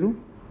 1, 0.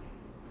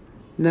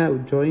 Now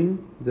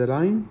join the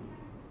line.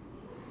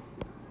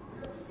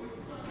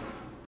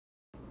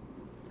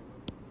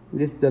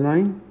 This is the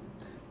line.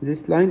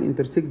 This line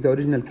intersects the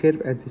original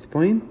curve at this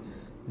point.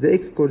 The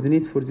x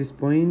coordinate for this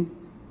point,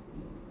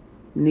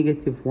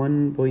 negative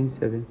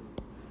 1.7.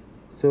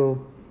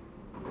 So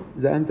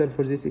the answer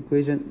for this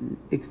equation,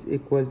 x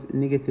equals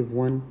negative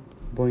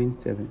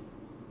 1.7.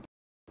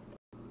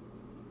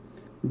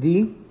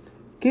 D.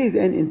 K is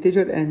an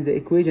integer and the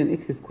equation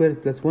x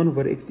squared plus 1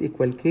 over x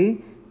equal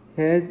k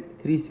has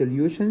 3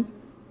 solutions.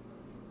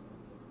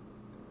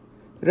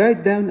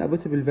 Write down a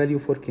possible value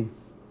for k.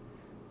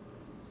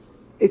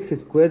 X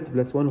squared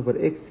plus 1 over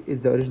x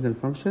is the original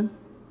function.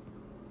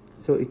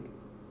 So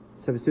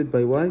substitute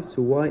by y,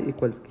 so y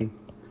equals k.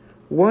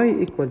 Y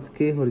equals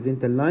k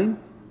horizontal line.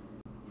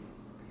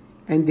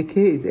 And the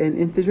k is an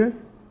integer.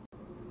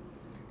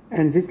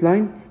 And this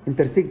line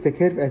intersects the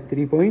curve at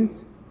 3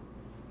 points,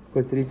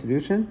 because 3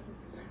 solutions.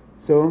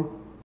 So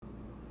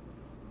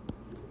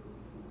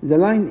the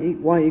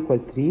line y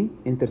equals 3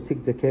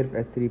 intersects the curve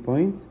at 3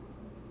 points.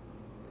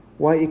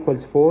 Y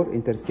equals 4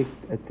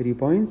 intersect at 3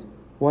 points.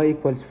 Y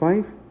equals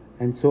 5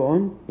 and so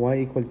on. Y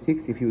equals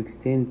 6 if you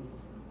extend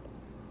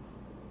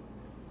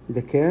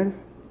the curve.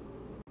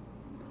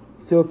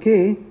 So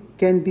k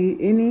can be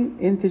any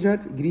integer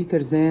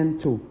greater than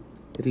 2,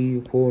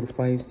 3, 4,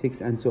 5,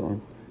 6 and so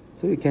on.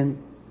 So you can,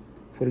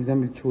 for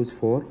example, choose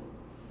 4.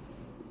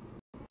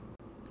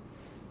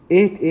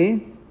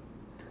 8a,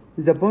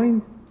 the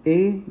points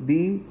A,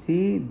 B,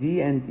 C,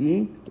 D and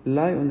E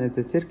lie on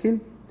the circle.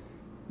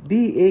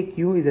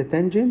 BAQ is a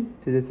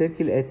tangent to the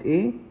circle at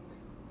A.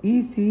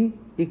 EC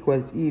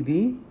equals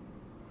EB.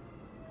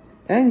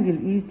 Angle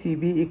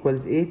ECB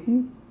equals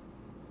 80.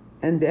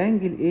 And the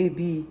angle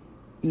ABE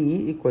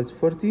equals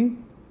 40.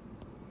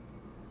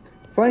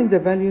 Find the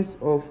values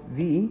of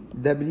V,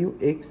 W,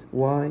 X,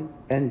 Y,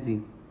 and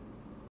Z.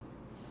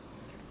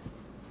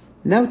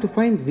 Now to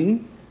find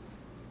V,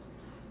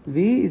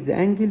 V is the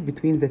angle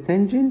between the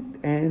tangent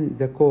and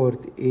the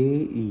chord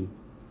AE.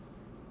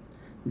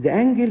 The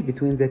angle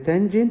between the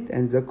tangent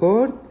and the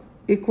chord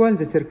equals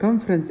the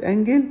circumference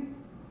angle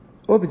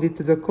opposite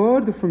to the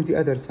chord from the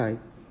other side.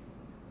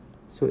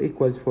 So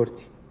equals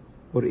 40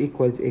 or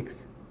equals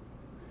X.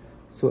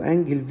 So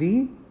angle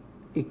V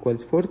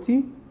equals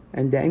 40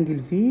 and the angle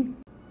V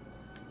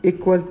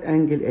equals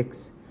angle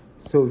X.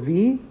 So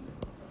V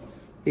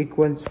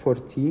equals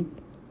 40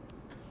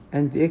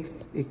 and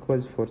X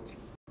equals 40.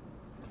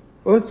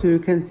 Also you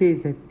can say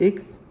that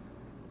X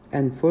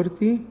and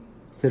 40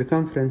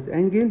 circumference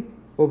angle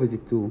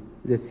opposite to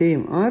the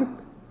same arc,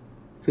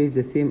 face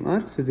the same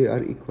arc, so they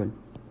are equal.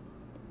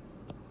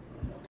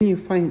 When you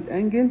find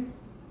angle,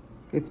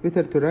 it's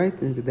better to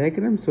write in the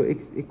diagram, so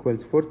X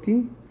equals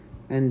 40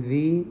 and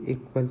V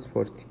equals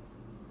 40.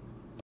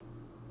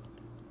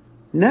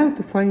 Now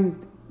to find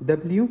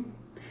W,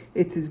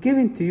 it is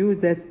given to you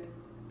that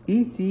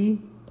EC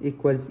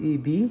equals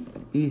EB,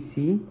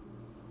 EC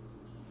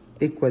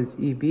equals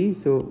EB,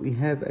 so we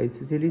have a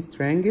isosceles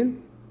triangle.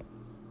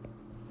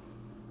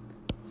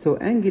 So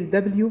angle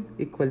W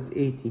equals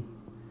 80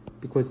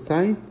 because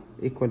side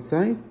equals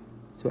side,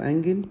 so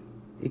angle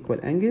equal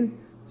angle,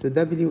 so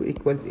W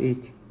equals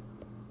 80.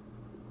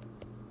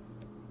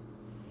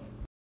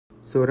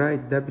 So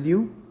write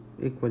W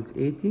equals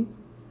 80.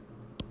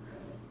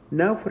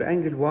 Now for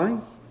angle Y,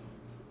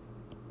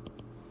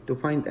 to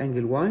find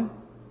angle Y,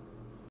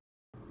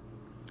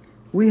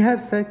 we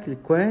have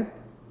cyclic quad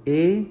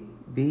A,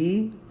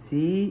 B,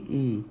 C,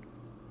 E.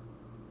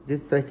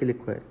 This cyclic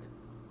quad.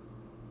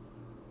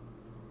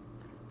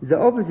 The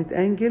opposite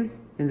angles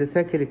in the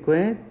cyclic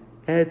quad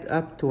add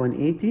up to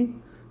 180.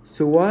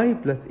 So Y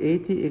plus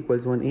 80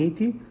 equals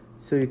 180.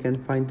 So you can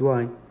find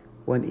Y.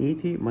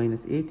 180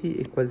 minus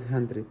 80 equals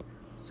 100.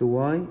 So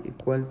Y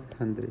equals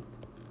 100.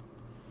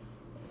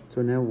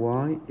 So now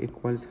Y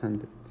equals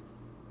 100.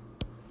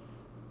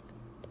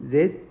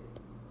 Z.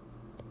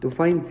 To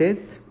find Z,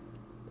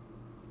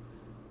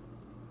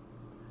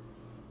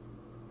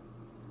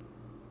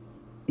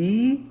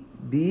 E,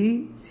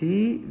 B,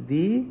 C,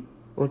 D,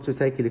 also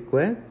cyclic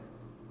quad.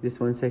 This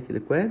one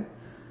cyclic quad.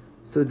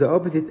 So the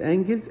opposite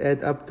angles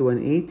add up to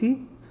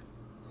 180.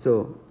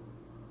 So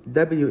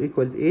W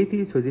equals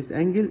 80. So this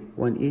angle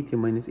 180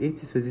 minus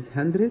 80. So this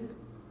 100.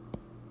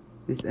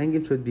 This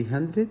angle should be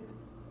 100.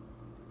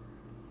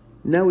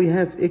 Now we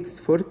have X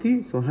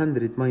 40. So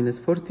 100 minus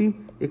 40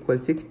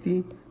 equals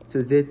 60.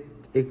 So Z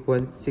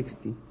equals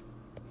 60.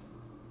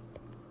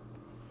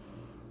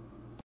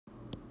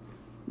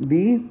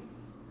 B.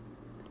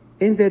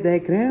 In the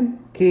diagram,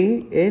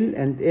 K, L,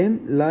 and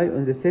M lie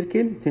on the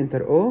circle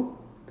center O.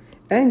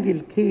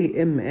 Angle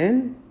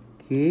KML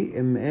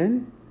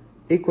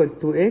equals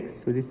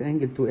 2x, so this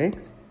angle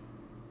 2x.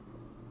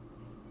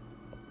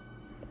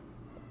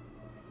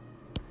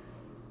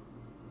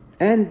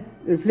 And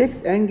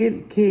reflex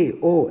angle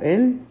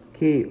KOL,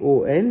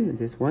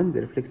 this one, the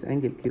reflex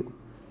angle Q,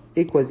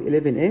 equals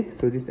 11x,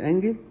 so this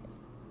angle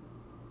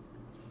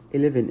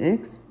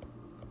 11x.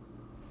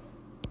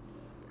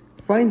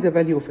 Find the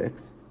value of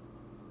x.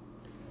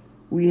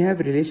 We have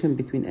relation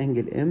between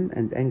angle M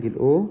and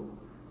angle O,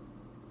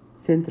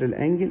 central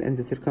angle and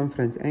the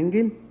circumference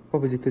angle,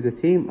 opposite to the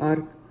same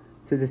arc,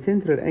 so the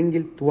central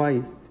angle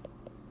twice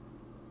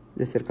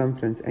the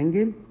circumference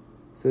angle,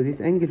 so this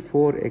angle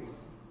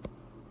 4x.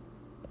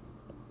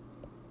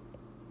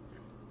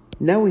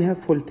 Now we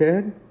have full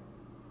turn,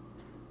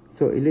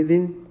 so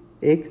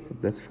 11x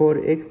plus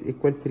 4x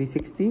equal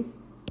 360,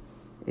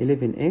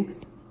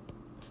 11x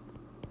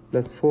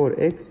plus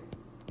 4x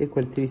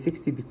equal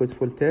 360 because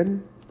full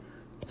turn,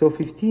 so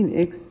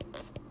 15x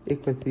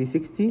equal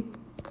 360,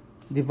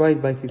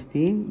 divide by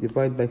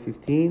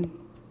 15,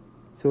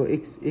 so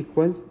x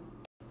equals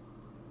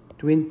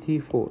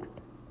 24.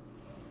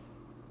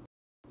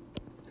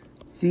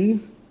 C.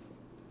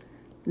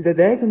 The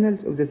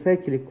diagonals of the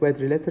cyclic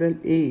quadrilateral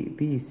A,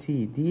 B,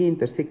 C, D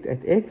intersect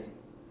at x.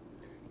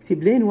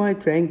 Explain why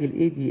triangle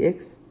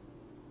ADX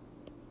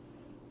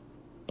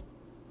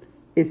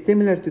is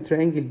similar to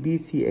triangle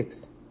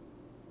BCX.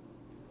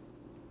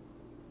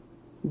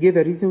 Give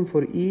a reason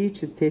for each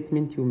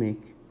statement you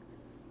make.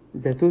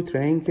 The two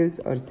triangles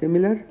are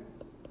similar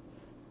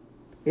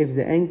if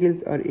the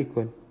angles are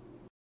equal.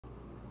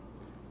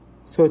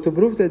 So to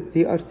prove that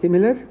they are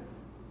similar,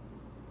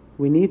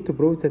 we need to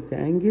prove that the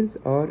angles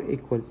are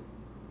equal.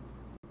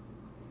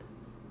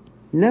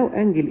 Now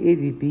angle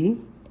ADB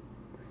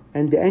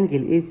and the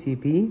angle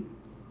ACB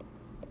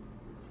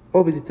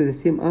opposite to the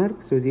same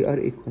arc, so they are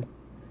equal.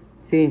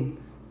 Same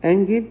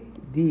angle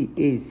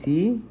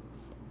DAC,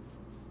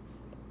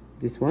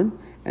 this one,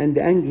 and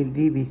the angle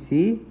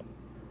DBC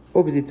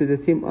opposite to the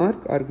same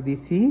arc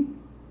DC,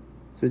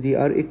 so they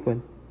are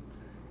equal.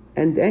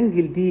 And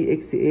angle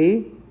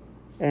DXA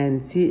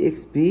and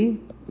CXB,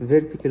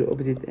 vertical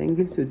opposite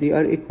angles, so they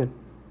are equal.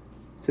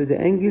 So the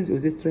angles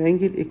of this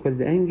triangle equal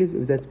the angles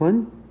of that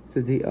one,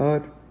 so they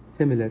are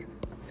similar.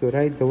 So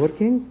write the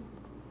working.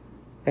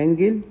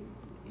 Angle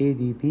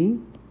ADB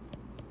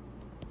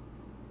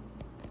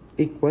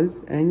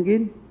equals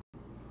angle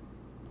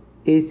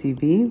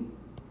ACB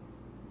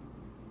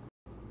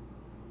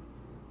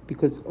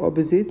because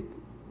opposite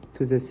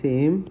to the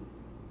same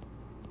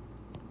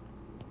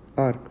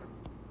arc.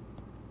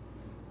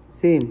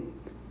 Same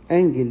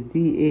angle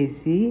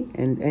DAC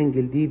and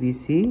angle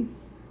DBC,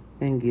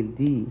 angle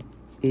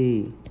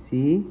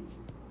DAC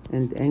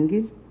and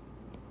angle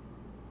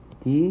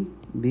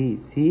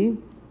DBC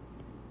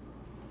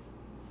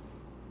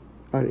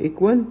are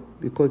equal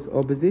because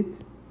opposite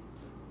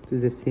to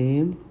the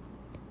same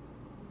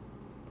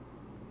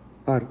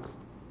arc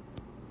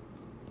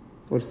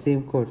or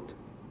same chord.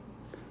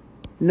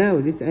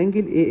 Now this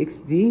angle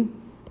AXD,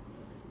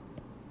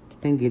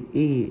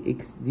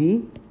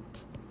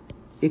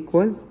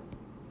 equals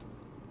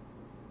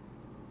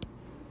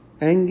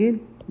angle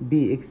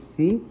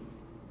BXC,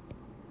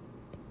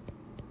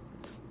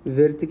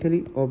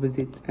 vertically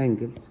opposite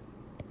angles.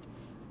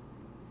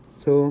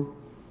 So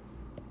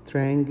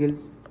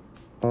triangles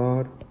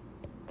are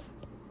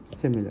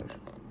similar.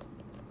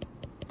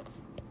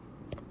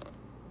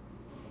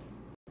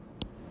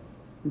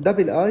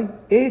 Double I,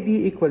 AD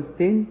equals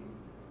 10,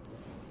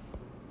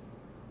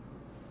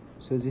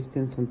 so this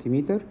 10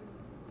 centimeter.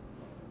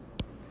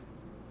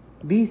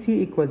 BC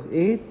equals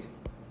 8,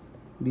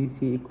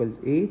 BX equals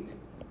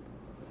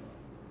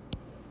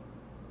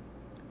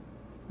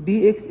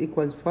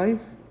 5,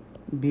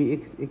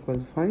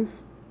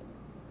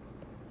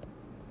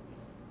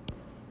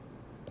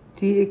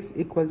 CX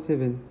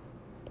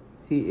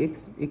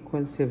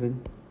equals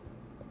 7,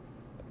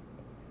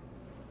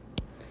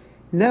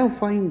 Now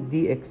find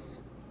DX.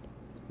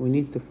 We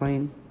need to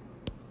find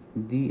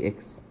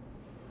DX.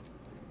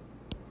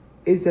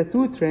 If the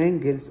two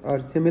triangles are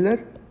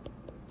similar,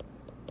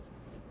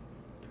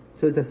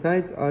 so the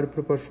sides are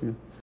proportional.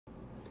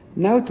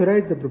 Now to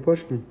write the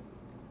proportional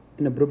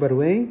in a proper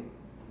way,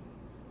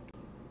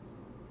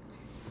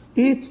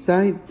 each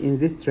side in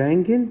this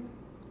triangle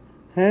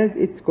has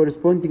its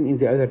corresponding in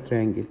the other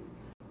triangle.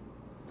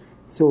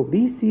 So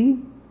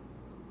BC,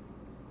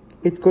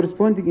 it's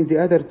corresponding in the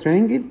other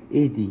triangle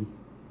AD.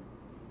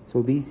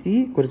 So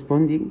BC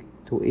corresponding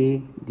to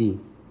AD.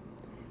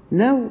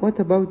 Now what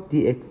about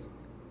DX?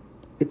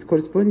 It's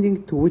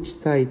corresponding to which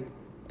side?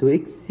 To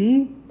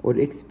XC or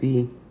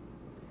XB?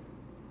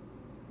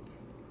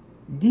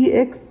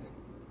 DX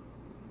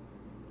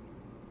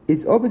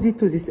is opposite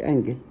to this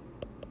angle,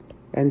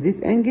 and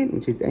this angle,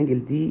 which is angle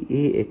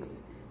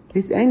DAX,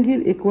 this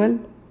angle equal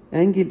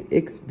angle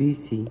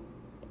XBC.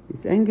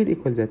 This angle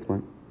equals that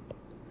one.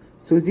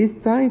 So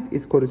this side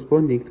is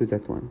corresponding to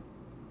that one.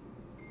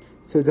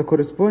 So the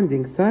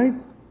corresponding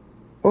sides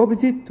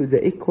opposite to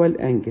the equal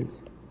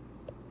angles.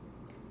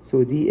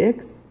 So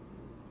DX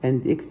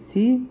and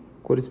XC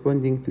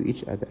corresponding to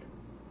each other.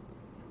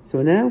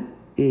 So now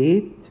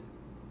 8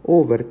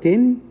 over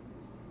 10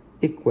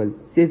 equals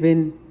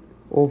 7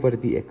 over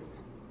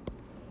dx.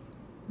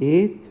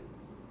 8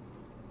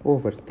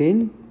 over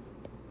 10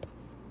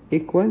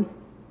 equals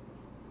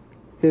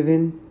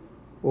 7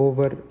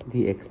 over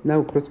dx.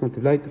 Now cross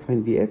multiply to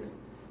find dx.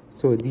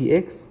 So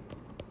dx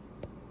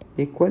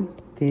equals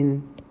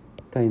 10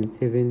 times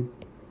 7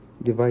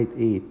 divide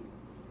 8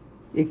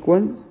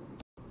 equals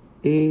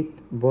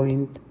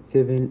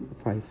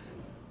 8.75.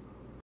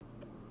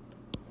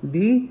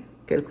 B.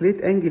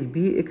 Calculate angle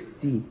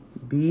BXC.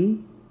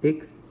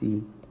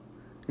 BXC.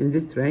 In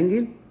this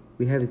triangle,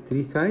 we have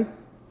 3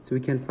 sides, so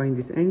we can find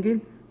this angle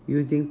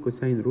using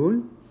cosine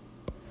rule.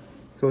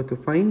 So to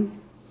find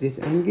this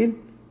angle,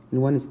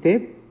 in one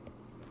step,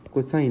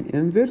 cosine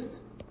inverse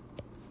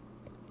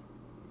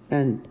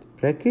and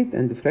bracket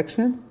and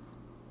fraction.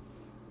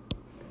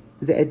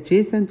 The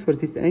adjacent for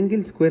this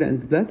angle, square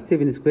and plus,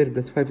 7 square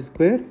plus 5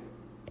 square,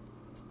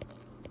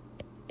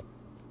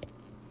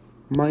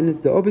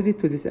 minus the opposite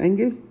to this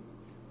angle,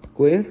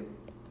 square,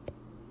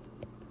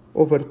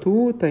 over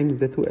 2 times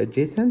the 2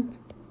 adjacent,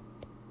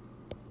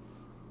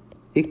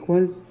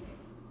 equals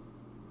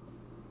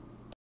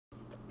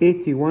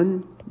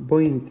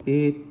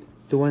 81.8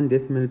 to 1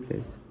 decimal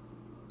place.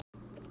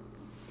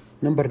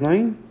 Number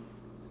 9.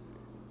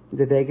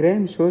 The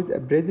diagram shows a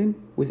prism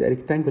with a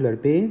rectangular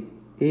base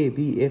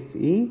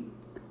ABFE.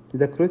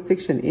 The cross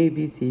section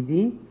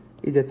ABCD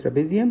is a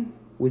trapezium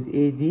with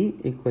AD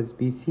equals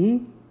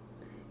BC.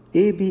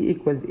 AB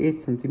equals 8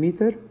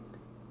 cm,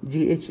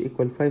 GH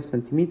equals 5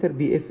 cm,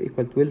 BF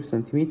equals 12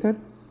 cm,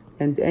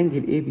 and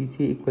angle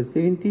ABC equals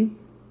 70.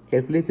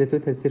 Calculate the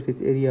total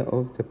surface area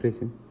of the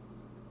prism.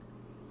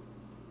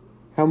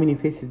 How many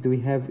faces do we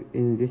have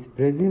in this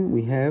prism?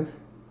 We have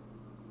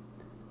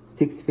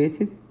 6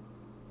 faces,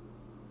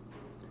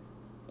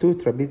 2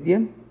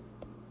 trapezium,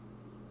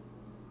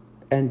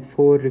 and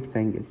 4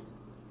 rectangles.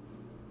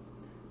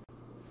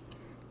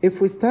 If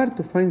we start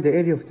to find the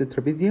area of the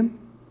trapezium,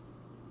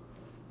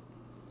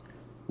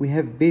 we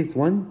have base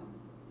 1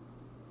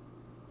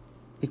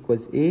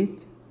 equals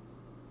 8,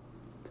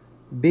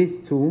 base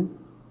 2,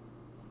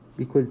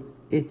 because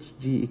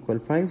HG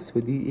equals 5, so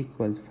D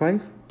equals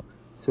 5,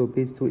 so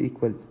base 2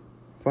 equals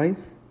 5.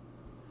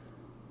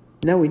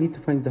 Now we need to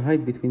find the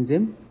height between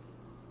them.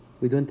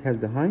 We don't have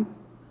the height,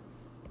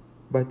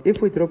 but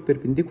if we drop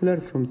perpendicular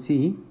from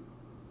C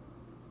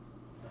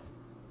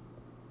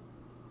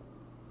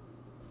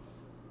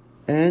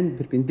and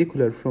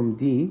perpendicular from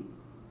D,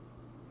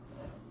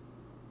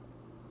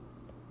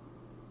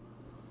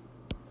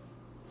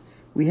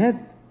 we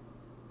have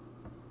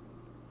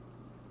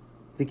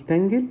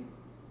rectangle.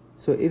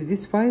 So if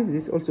this 5,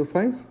 this also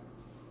 5.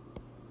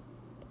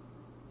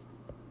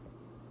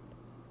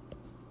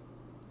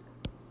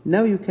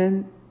 Now you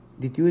can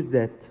deduce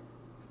that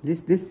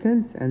this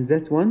distance and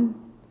that one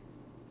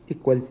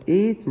equals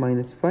 8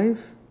 minus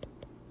 5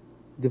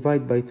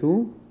 divided by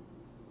 2.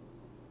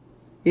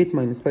 8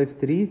 minus 5,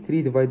 3.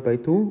 3 divided by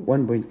 2,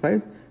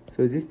 1.5.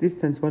 So this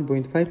distance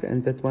 1.5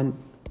 and that one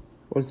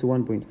also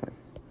 1.5.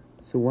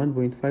 So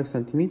 1.5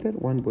 centimeter,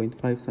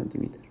 1.5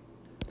 centimeter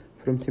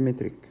from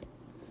symmetric.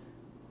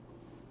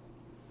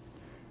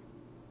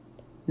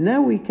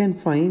 Now we can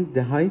find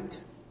the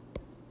height.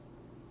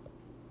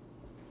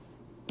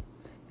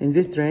 In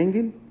this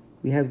triangle,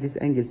 we have this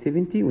angle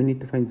 70. We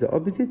need to find the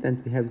opposite,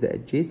 and we have the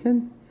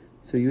adjacent.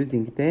 So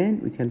using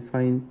tan, we can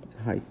find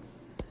the height.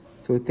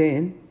 So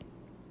tan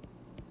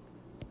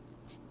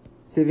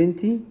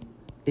 70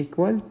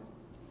 equals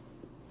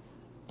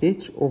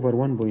h over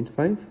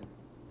 1.5.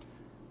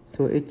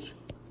 So h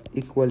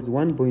equals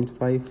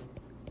 1.5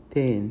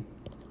 tan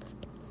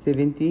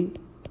 70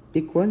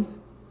 equals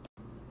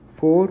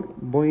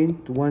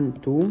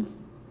 4.12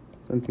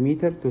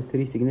 centimeter to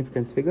 3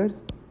 significant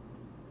figures.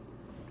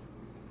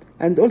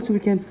 And also we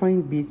can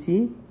find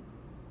BC.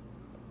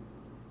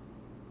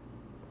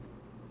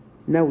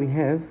 Now we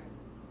have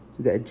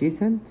the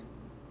adjacent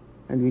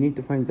and we need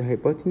to find the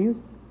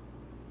hypotenuse.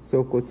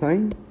 So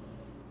cosine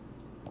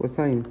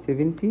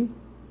 70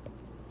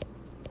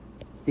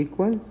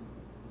 equals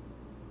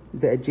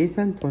the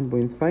adjacent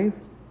 1.5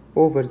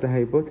 over the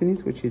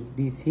hypotenuse, which is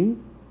BC.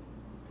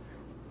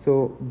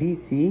 So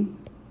BC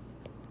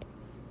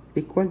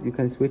equals, you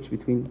can switch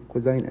between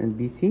cosine and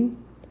BC.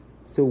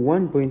 So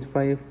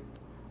 1.5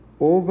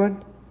 over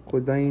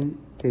cosine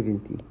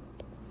 70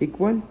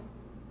 equals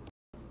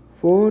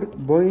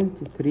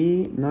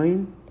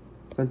 4.39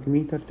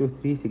 centimeter to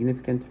 3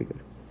 significant figure.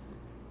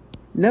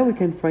 Now we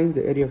can find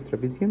the area of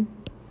trapezium.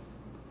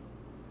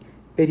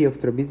 Area of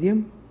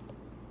trapezium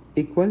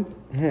equals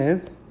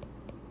half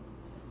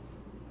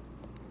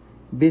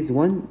base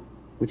 1,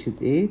 which is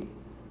 8,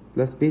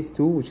 plus base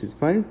 2, which is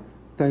 5,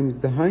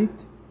 times the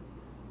height,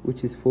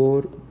 which is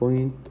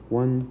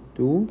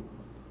 4.12,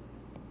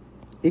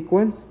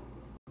 equals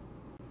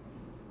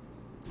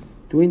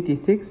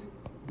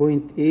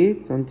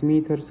 26.8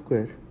 centimeters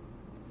square.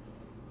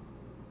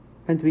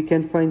 And we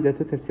can find the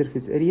total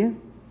surface area.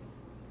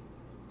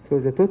 So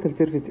the total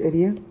surface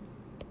area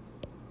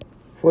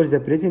for the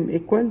prism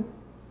equal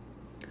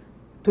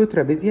to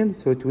trapezium,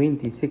 so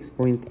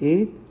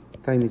 26.8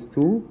 times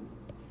 2,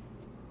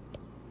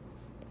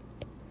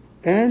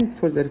 and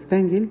for the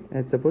rectangle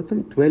at the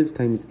bottom 12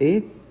 times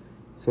 8,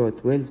 so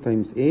 12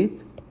 times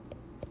 8.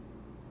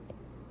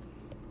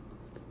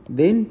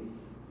 Then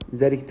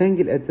the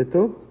rectangle at the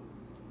top,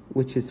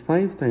 which is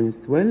 5 times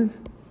 12,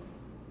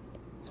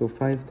 so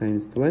 5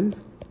 times 12.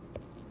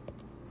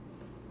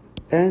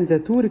 And the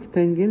two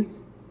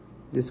rectangles,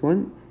 this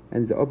one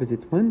and the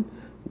opposite one,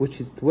 which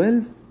is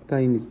 12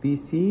 times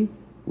BC,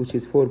 which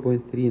is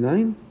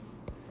 4.39.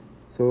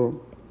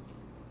 So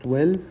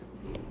 12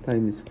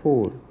 times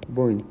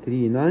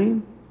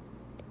 4.39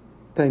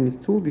 times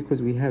 2,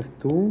 because we have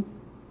two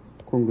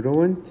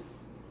congruent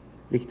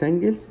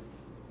rectangles,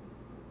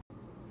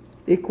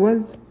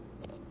 equals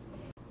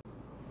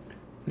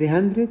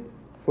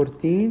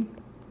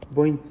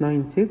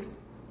 314.96.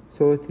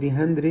 So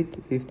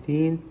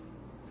 315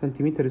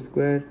 centimeter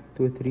square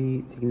to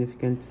three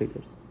significant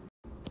figures.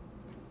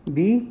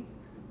 B,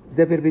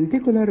 the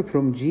perpendicular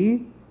from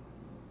G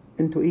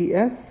into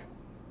EF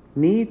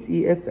meets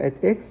EF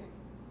at X.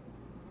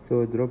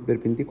 So draw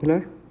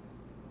perpendicular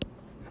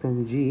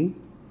from G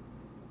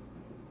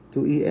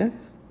to EF.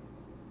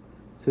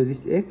 So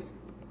this X.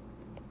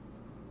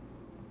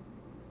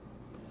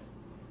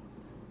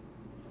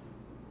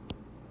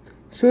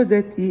 Shows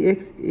that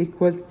EX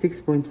equals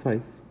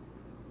 6.5.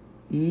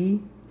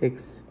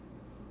 EX.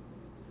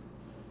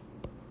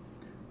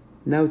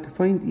 Now to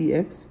find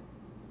EX,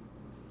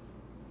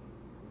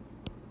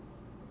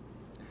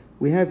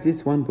 we have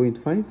this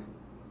 1.5,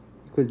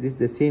 because this is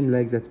the same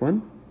like that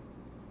one.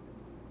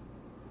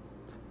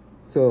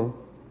 So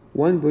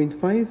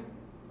 1.5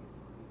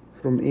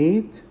 from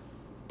 8,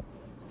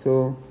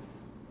 so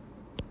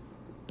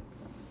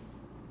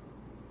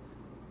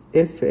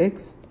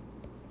Fx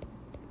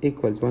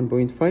equals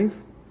 1.5,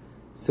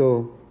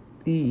 so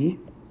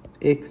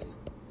Ex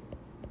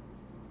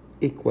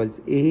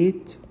equals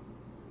 8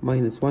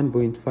 minus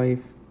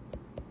 1.5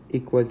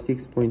 equals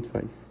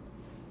 6.5.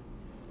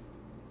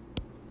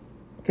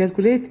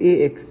 Calculate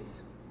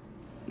AX.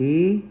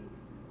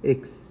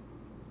 AX.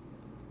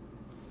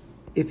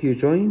 If you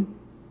join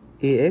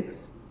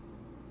AX,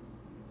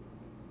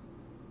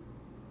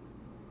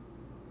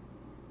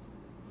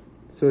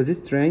 so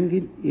this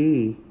triangle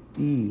AEX,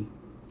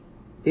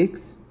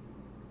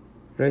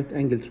 right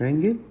angle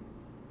triangle,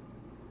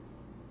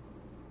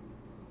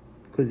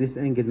 because this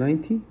angle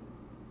 90,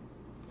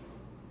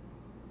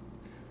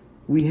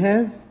 we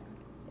have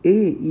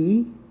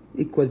AE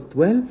equals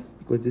 12,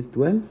 because this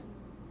 12,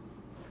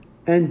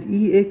 and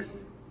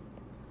EX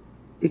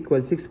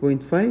equals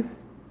 6.5.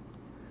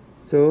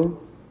 So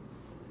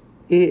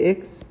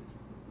AX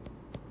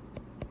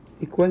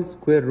equals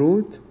square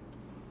root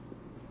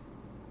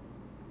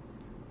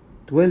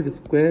 12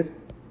 squared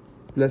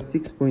plus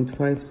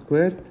 6.5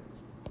 squared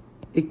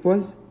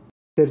equals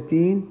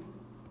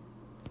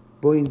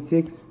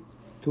 13.6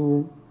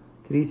 to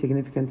three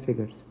significant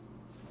figures.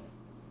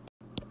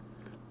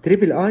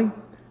 Triple I,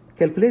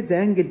 calculate the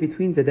angle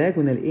between the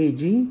diagonal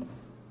AG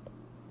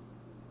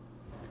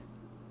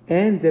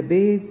and the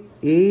base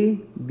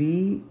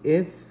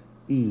ABFE.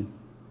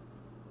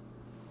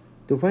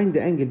 To find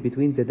the angle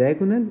between the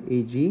diagonal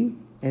AG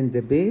and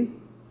the base,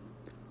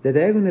 the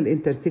diagonal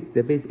intersects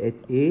the base at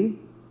A.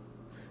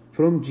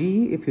 From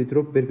G, if you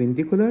drop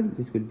perpendicular,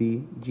 this will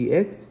be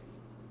GX.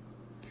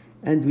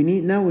 And we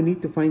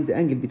need to find the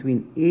angle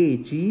between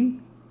AG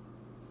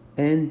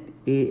and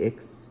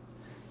AX.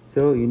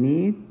 So you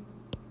need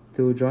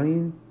to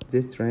join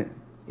this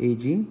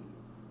AG.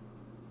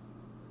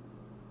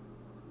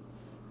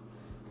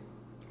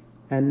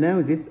 And now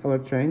this is our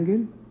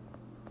triangle.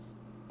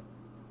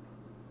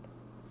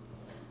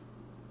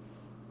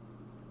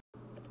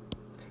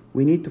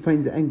 We need to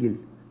find the angle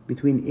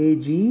between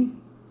AG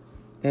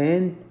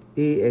and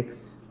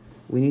AX.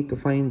 We need to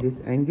find this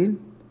angle.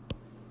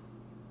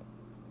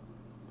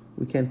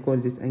 We can call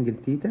this angle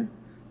theta.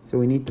 So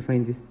we need to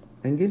find this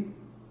angle.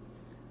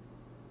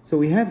 So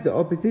we have the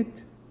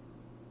opposite.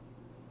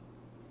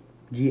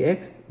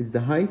 GX is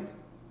the height.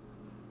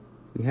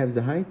 We have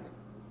the height.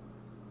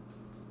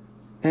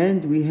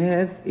 And we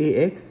have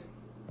AX.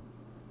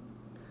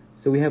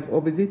 So we have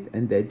opposite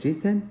and the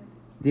adjacent.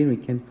 Then we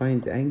can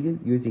find the angle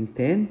using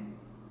tan.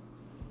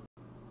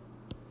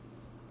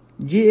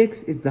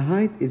 GX is the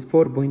height is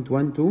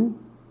 4.12,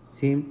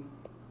 same.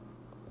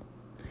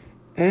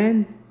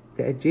 And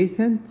the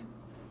adjacent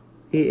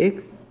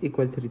AX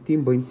equal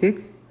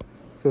 13.6.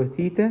 So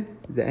theta,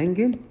 the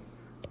angle,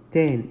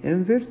 tan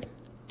inverse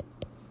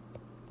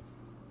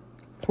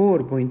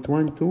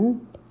 4.12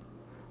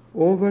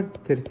 over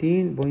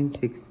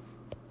 13.6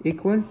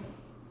 equals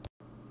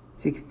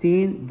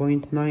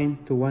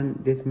 16.9 to 1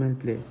 decimal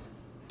place.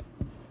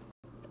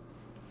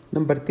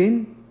 Number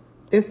 10,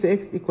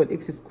 fx equal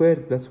x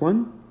squared plus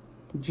 1,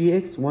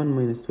 gx 1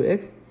 minus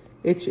 2x,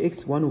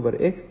 hx 1 over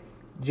x,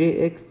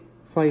 jx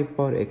 5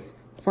 power x.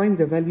 Find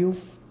the value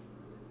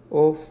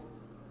of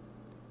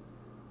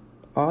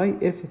I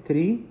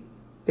f3,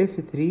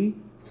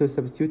 so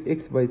substitute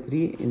x by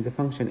 3 in the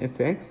function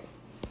fx.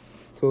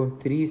 So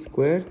 3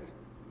 squared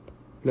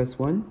plus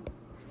 1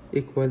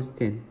 equals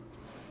 10.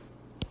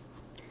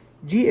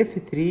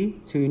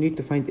 gf3, so you need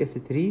to find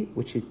f3,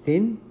 which is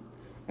 10,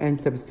 and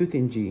substitute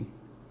in g.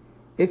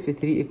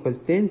 f3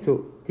 equals 10,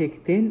 so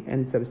take 10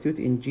 and substitute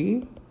in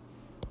g.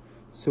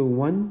 So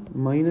 1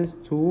 minus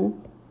 2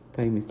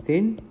 times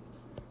 10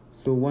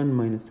 so 1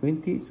 minus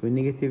 20, so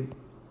negative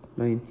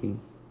 19.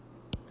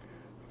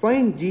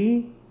 Find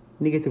g,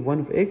 negative 1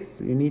 of x.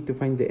 You need to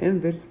find the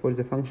inverse for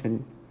the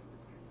function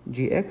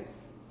gx.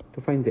 To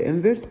find the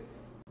inverse,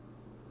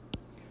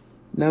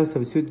 now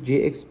substitute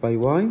gx by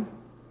y,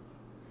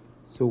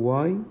 so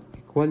y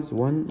equals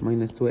 1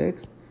 minus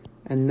 2x,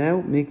 and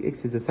now make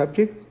x is a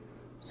subject,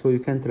 so you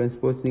can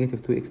transpose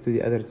negative 2x to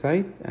the other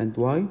side and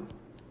y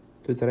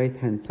to the right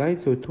hand side,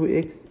 so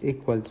 2x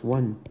equals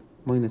 1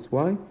 minus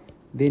y,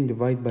 then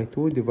divide by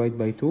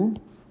 2,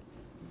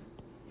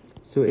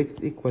 so x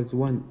equals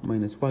 1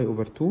 minus y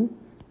over 2.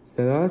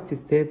 The last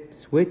step,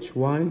 switch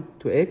y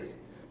to x,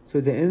 so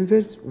the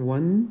inverse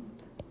 1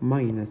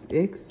 minus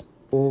x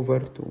over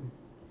 2.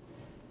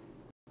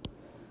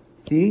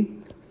 C,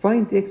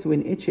 find x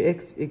when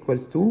hx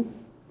equals 2,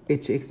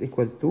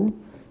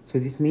 so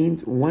this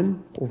means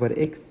 1 over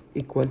x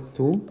equals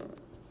 2.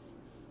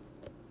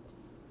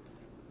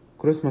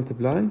 Cross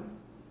multiply,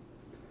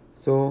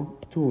 so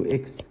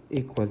 2x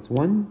equals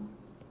 1,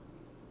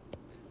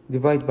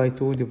 divide by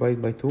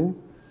 2,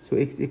 so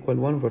x equal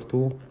 1 over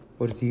 2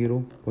 or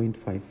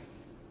 0.5.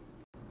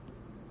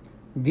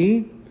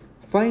 D,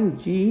 find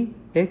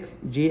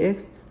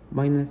gx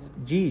minus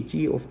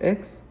gg of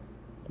x,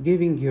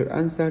 giving your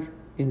answer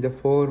in the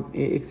form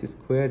ax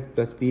squared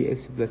plus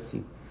bx plus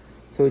c.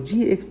 So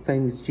gx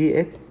times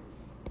gx,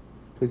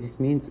 so this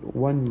means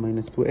 1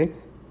 minus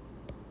 2x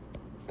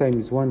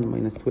times 1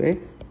 minus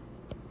 2x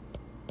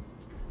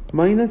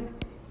minus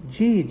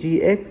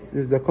gx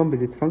is a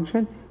composite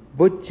function,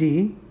 put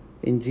g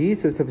in g,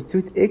 so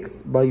substitute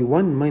x by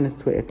 1 minus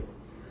 2x,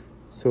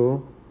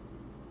 so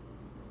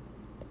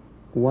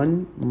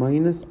 1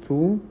 minus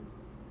 2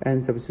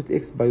 and substitute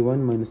x by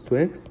 1 minus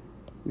 2x.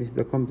 This is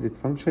a composite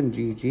function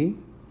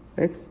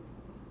gx.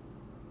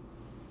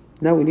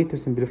 Now we need to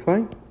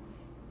simplify.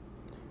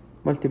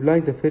 Multiply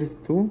the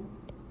first two.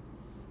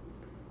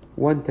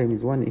 1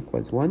 times 1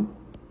 equals 1.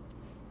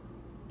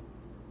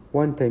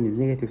 1 times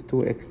negative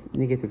 2x,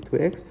 negative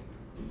 2x.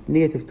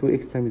 Negative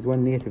 2x times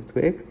 1, negative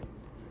 2x.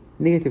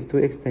 Negative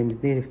 2x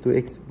times negative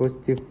 2x,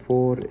 positive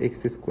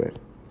 4x squared.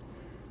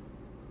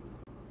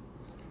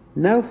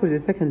 Now for the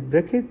second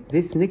bracket,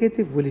 this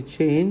negative will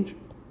change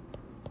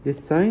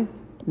this sign.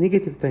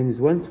 Negative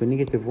times 1, so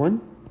negative 1.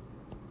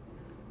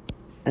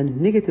 And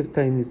negative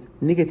times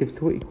negative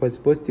 2 equals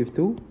positive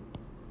 2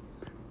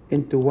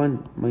 into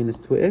 1 minus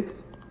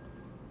 2x.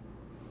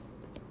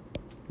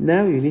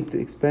 Now you need to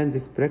expand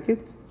this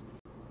bracket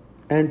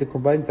and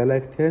combine the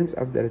like terms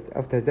after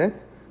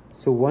that.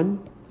 So 1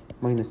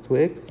 minus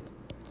 2x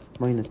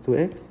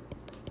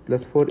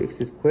plus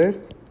 4x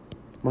squared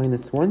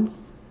minus 1,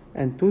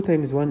 and 2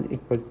 times 1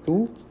 equals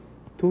 2.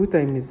 2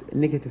 times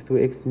negative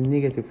 2x,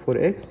 negative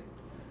 4x.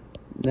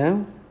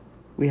 Now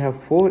we have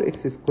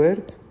 4x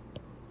squared,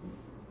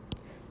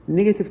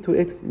 negative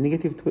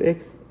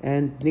 2x,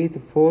 and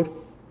negative 4,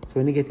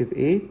 so negative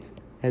 8,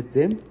 add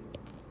them.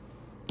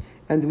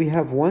 And we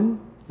have 1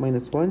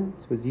 minus 1,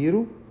 so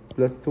 0,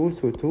 plus 2,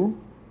 so 2,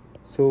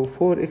 so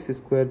 4x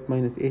squared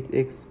minus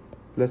 8x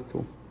plus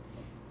 2.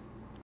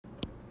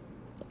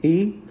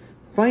 E,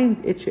 find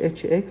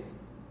hx,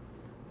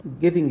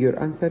 giving your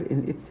answer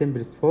in its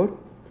simplest form.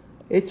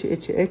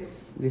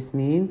 hx, this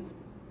means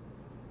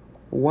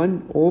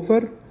 1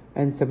 over,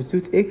 and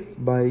substitute x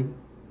by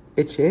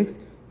hx,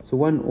 so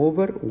 1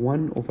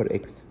 over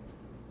x.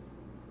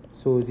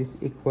 So this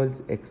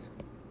equals x,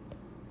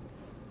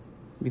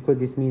 because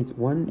this means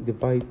 1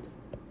 divide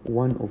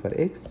 1 over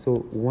x, so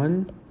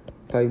 1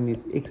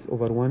 times x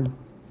over 1,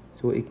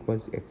 so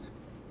equals x.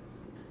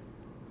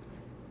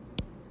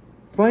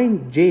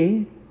 Find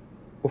j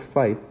of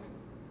 5.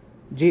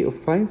 J of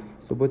 5,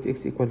 so put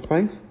x equal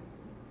 5,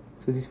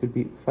 so this will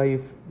be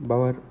 5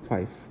 power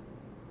 5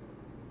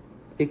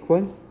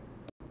 equals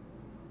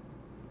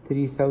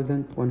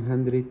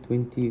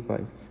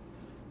 3125.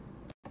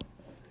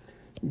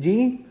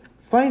 G,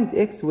 find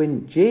x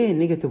when j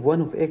negative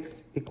 1 of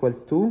x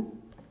equals 2.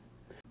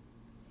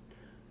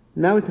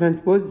 Now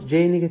transpose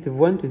j negative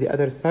 1 to the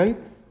other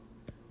side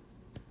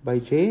by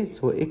j,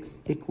 so x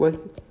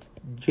equals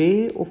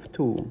j of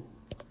 2.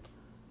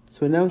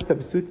 So now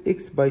substitute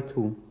x by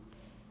 2.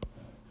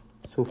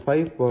 So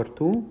 5 power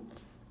 2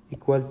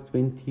 equals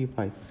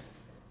 25.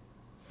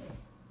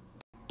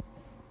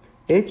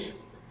 H,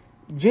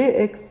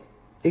 jx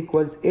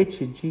equals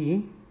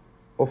hg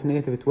of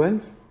negative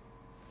 12.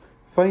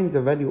 Find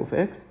the value of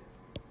x.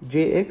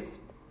 Jx,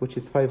 which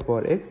is 5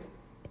 power x,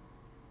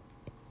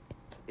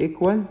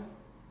 equals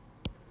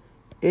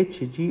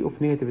hg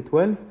of negative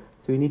 12.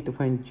 So you need to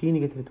find g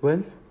negative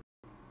 12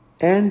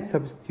 and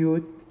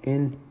substitute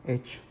in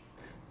h.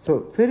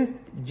 So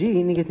first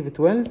g negative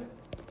 12,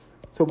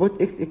 so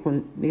put x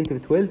equal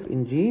negative 12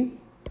 in g,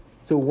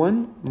 so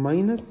 1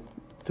 minus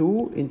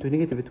 2 into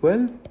negative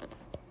 12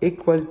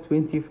 equals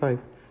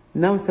 25.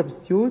 Now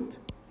substitute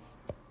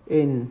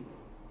in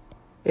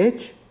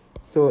h,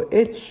 so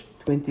h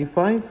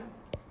 25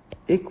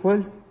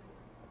 equals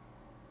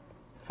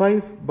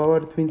 5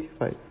 power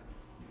 25.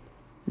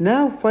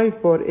 Now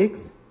 5 power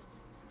x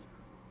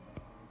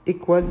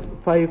equals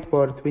 5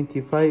 power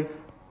 25.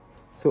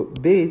 So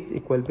base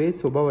equal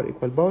base, so power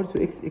equal power, so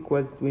x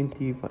equals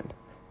 25.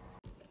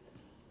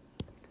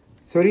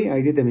 Sorry,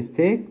 I did a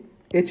mistake.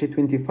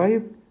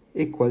 H25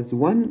 equals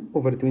 1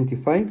 over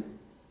 25.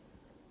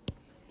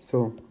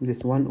 So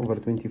this 1 over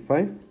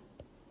 25,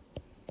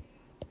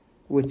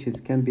 which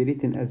can be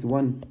written as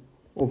 1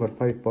 over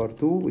 5 power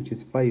 2, which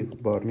is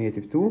 5 power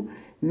negative 2.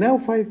 Now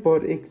 5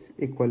 power x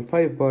equal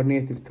 5 power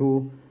negative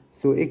 2,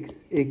 so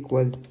x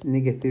equals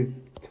negative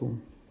 2.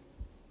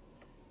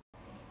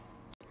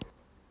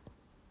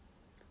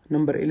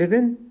 Number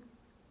 11,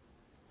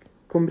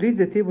 complete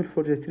the table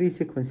for the three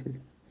sequences.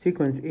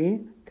 Sequence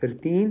A,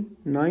 13,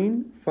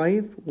 9,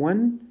 5,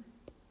 1.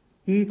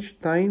 Each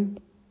time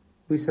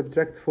we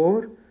subtract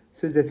 4,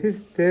 so the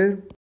fifth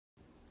term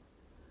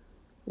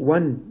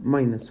 1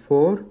 minus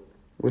 4,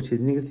 which is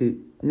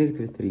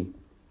negative 3.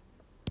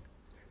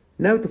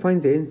 Now to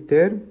find the nth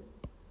term,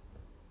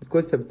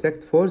 because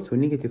subtract 4, so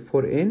negative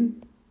 4n,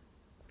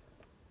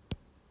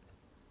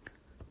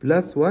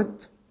 plus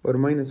what or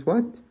minus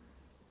what?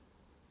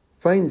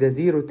 Find the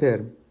zero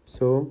term,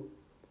 so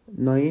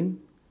 9,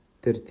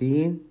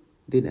 13,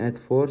 then add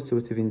 4, so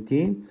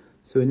 17,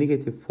 so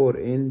negative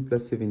 4n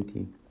plus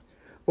 17.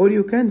 Or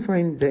you can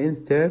find the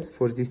nth term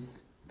for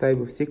this type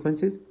of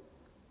sequences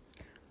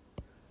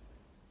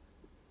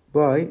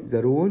by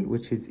the rule,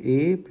 which is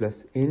a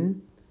plus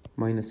n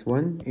minus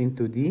 1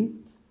 into d.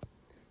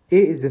 A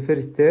is the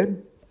first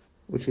term,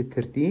 which is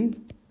 13,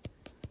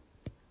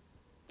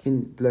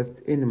 n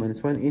plus n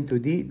minus 1 into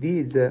d. D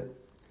is the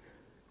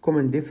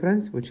common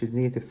difference, which is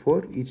negative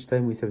 4 each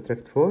time we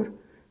subtract 4.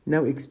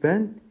 Now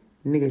expand,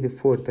 negative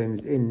 4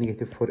 times n,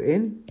 negative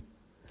 4n,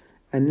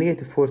 and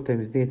negative 4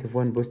 times negative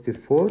 1, positive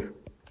 4,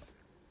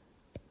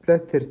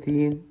 plus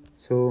 13,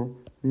 so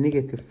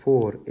negative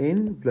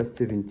 4n plus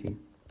 17.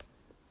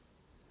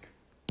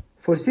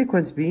 For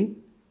sequence B,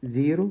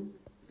 0,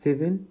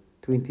 7,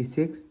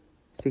 26,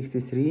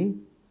 63,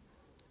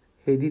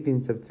 he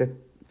didn't subtract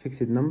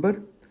fixed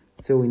number,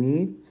 so we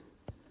need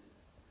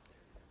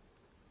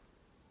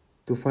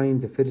to find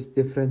the first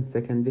difference,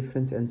 second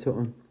difference, and so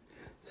on.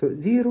 So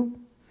 0,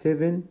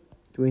 7,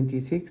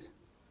 26,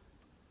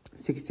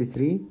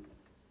 63,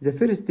 the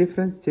first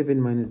difference, 7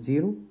 minus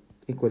 0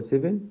 equals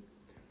 7,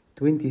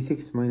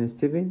 26 minus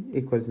 7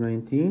 equals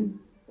 19,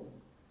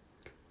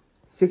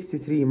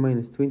 63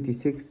 minus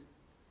 26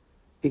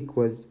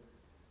 equals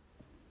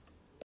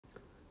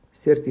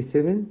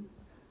 37,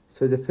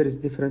 so the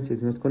first difference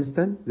is not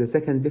constant. The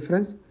second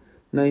difference,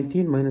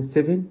 19 minus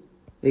 7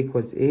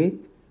 equals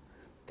 8,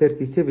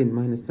 37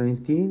 minus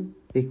 19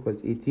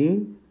 equals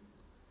 18.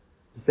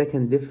 The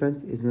second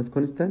difference is not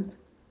constant.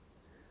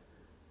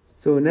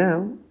 So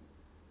now,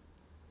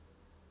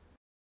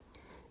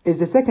 if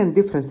the second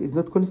difference is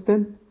not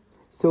constant,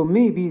 so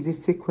maybe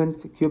this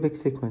sequence, cubic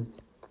sequence.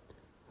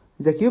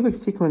 The cubic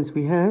sequence,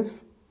 we have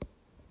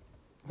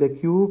the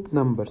cube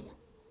numbers,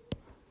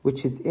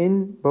 which is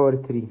n power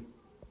 3.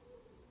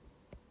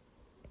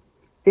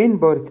 n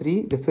power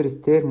 3, the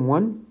first term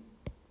 1,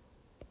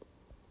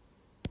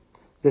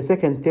 the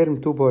second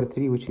term 2 power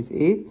 3, which is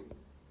 8,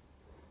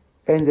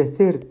 and the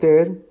third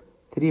term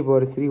 3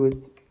 power 3, which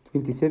is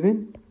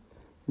 27,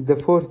 the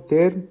fourth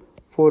term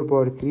 4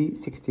 power 3,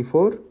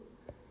 64.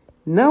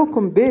 Now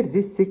compare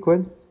this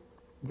sequence,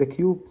 the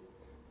cube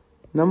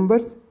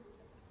numbers,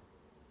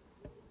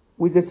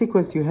 with the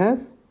sequence you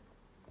have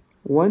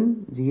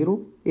 1,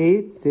 0,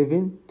 8,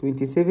 7,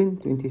 27,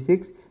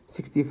 26,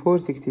 64,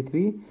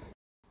 63.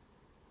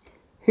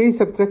 Here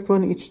subtract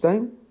 1 each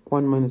time.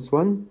 1 minus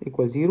 1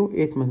 equals 0,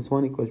 8 minus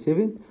 1 equals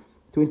 7,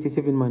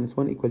 27 minus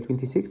 1 equals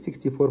 26,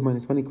 64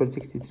 minus 1 equals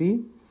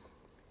 63.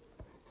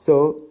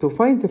 So to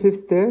find the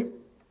fifth term,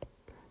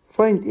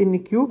 find n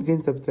cubed,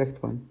 then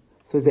subtract 1.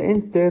 So the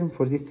nth term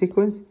for this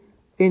sequence,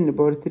 n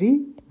power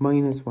 3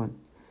 minus 1.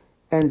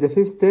 And the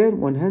fifth term,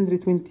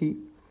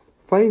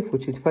 125,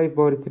 which is 5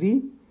 power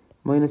 3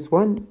 minus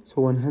 1,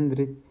 so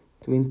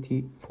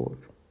 124.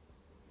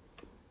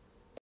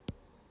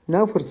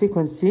 Now for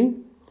sequence C,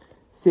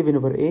 7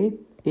 over 8,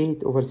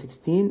 8 over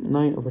 16,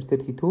 9 over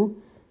 32,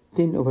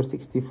 10 over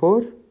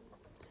 64.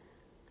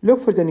 Look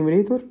for the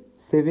numerator,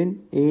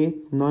 7,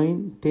 8,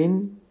 9,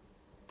 10.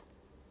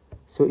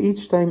 So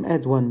each time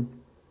add 1.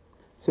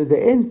 So the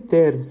nth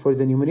term for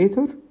the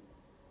numerator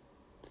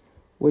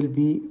will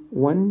be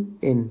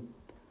 1n.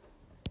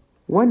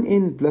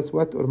 1n plus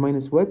what or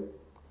minus what?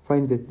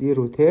 Find the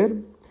zero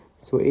term.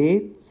 So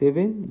 8,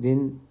 7,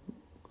 then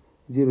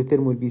zero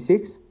term will be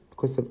 6,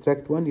 because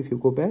subtract 1 if you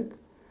go back.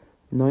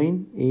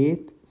 9,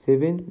 8,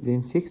 7,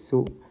 then 6,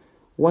 so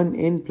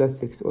 1n plus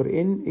 6, or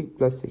n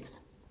plus 6.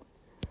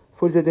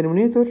 For the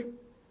denominator,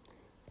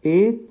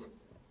 8,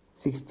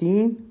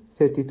 16,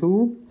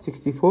 32,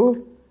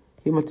 64,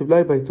 he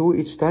multiply by 2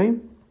 each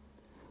time.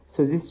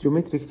 So this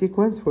geometric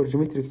sequence, for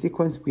geometric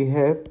sequence, we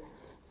have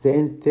the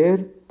nth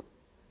term,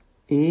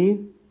 a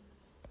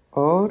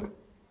r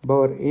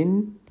power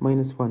n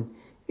minus 1.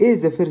 A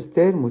is the first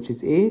term, which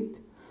is 8.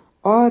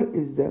 R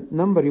is the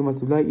number you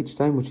multiply each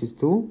time, which is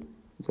 2.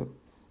 The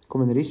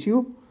common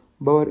ratio,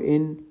 power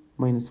n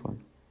minus 1.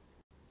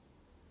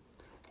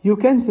 You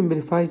can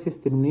simplify this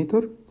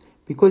denominator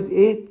because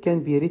 8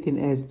 can be written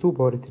as 2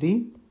 power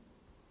 3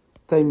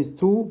 times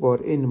 2 power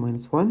n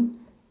minus 1,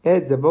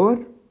 add the power,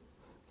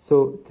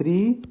 so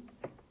 3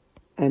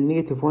 and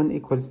negative 1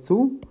 equals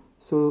 2,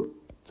 so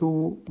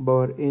 2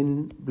 power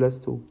n plus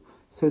 2.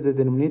 So the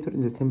denominator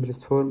in the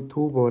simplest form,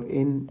 2 power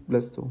n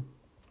plus 2.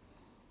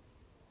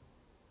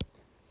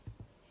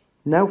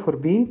 Now for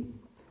b,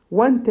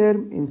 one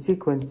term in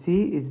sequence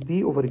C is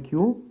b over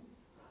q.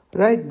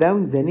 Write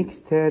down the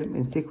next term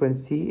in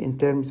sequence C in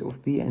terms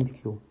of b and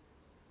q.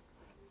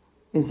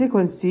 In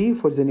sequence C,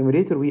 for the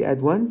numerator we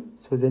add 1,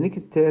 so the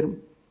next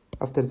term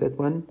after that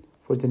 1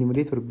 for the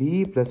numerator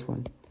b plus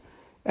 1.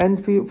 And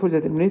for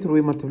the denominator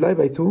we multiply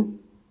by 2.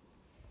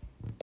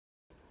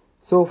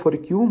 So for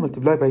q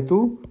multiply by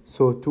 2,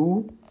 so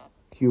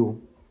 2q.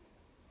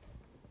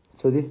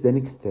 So this is the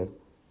next term.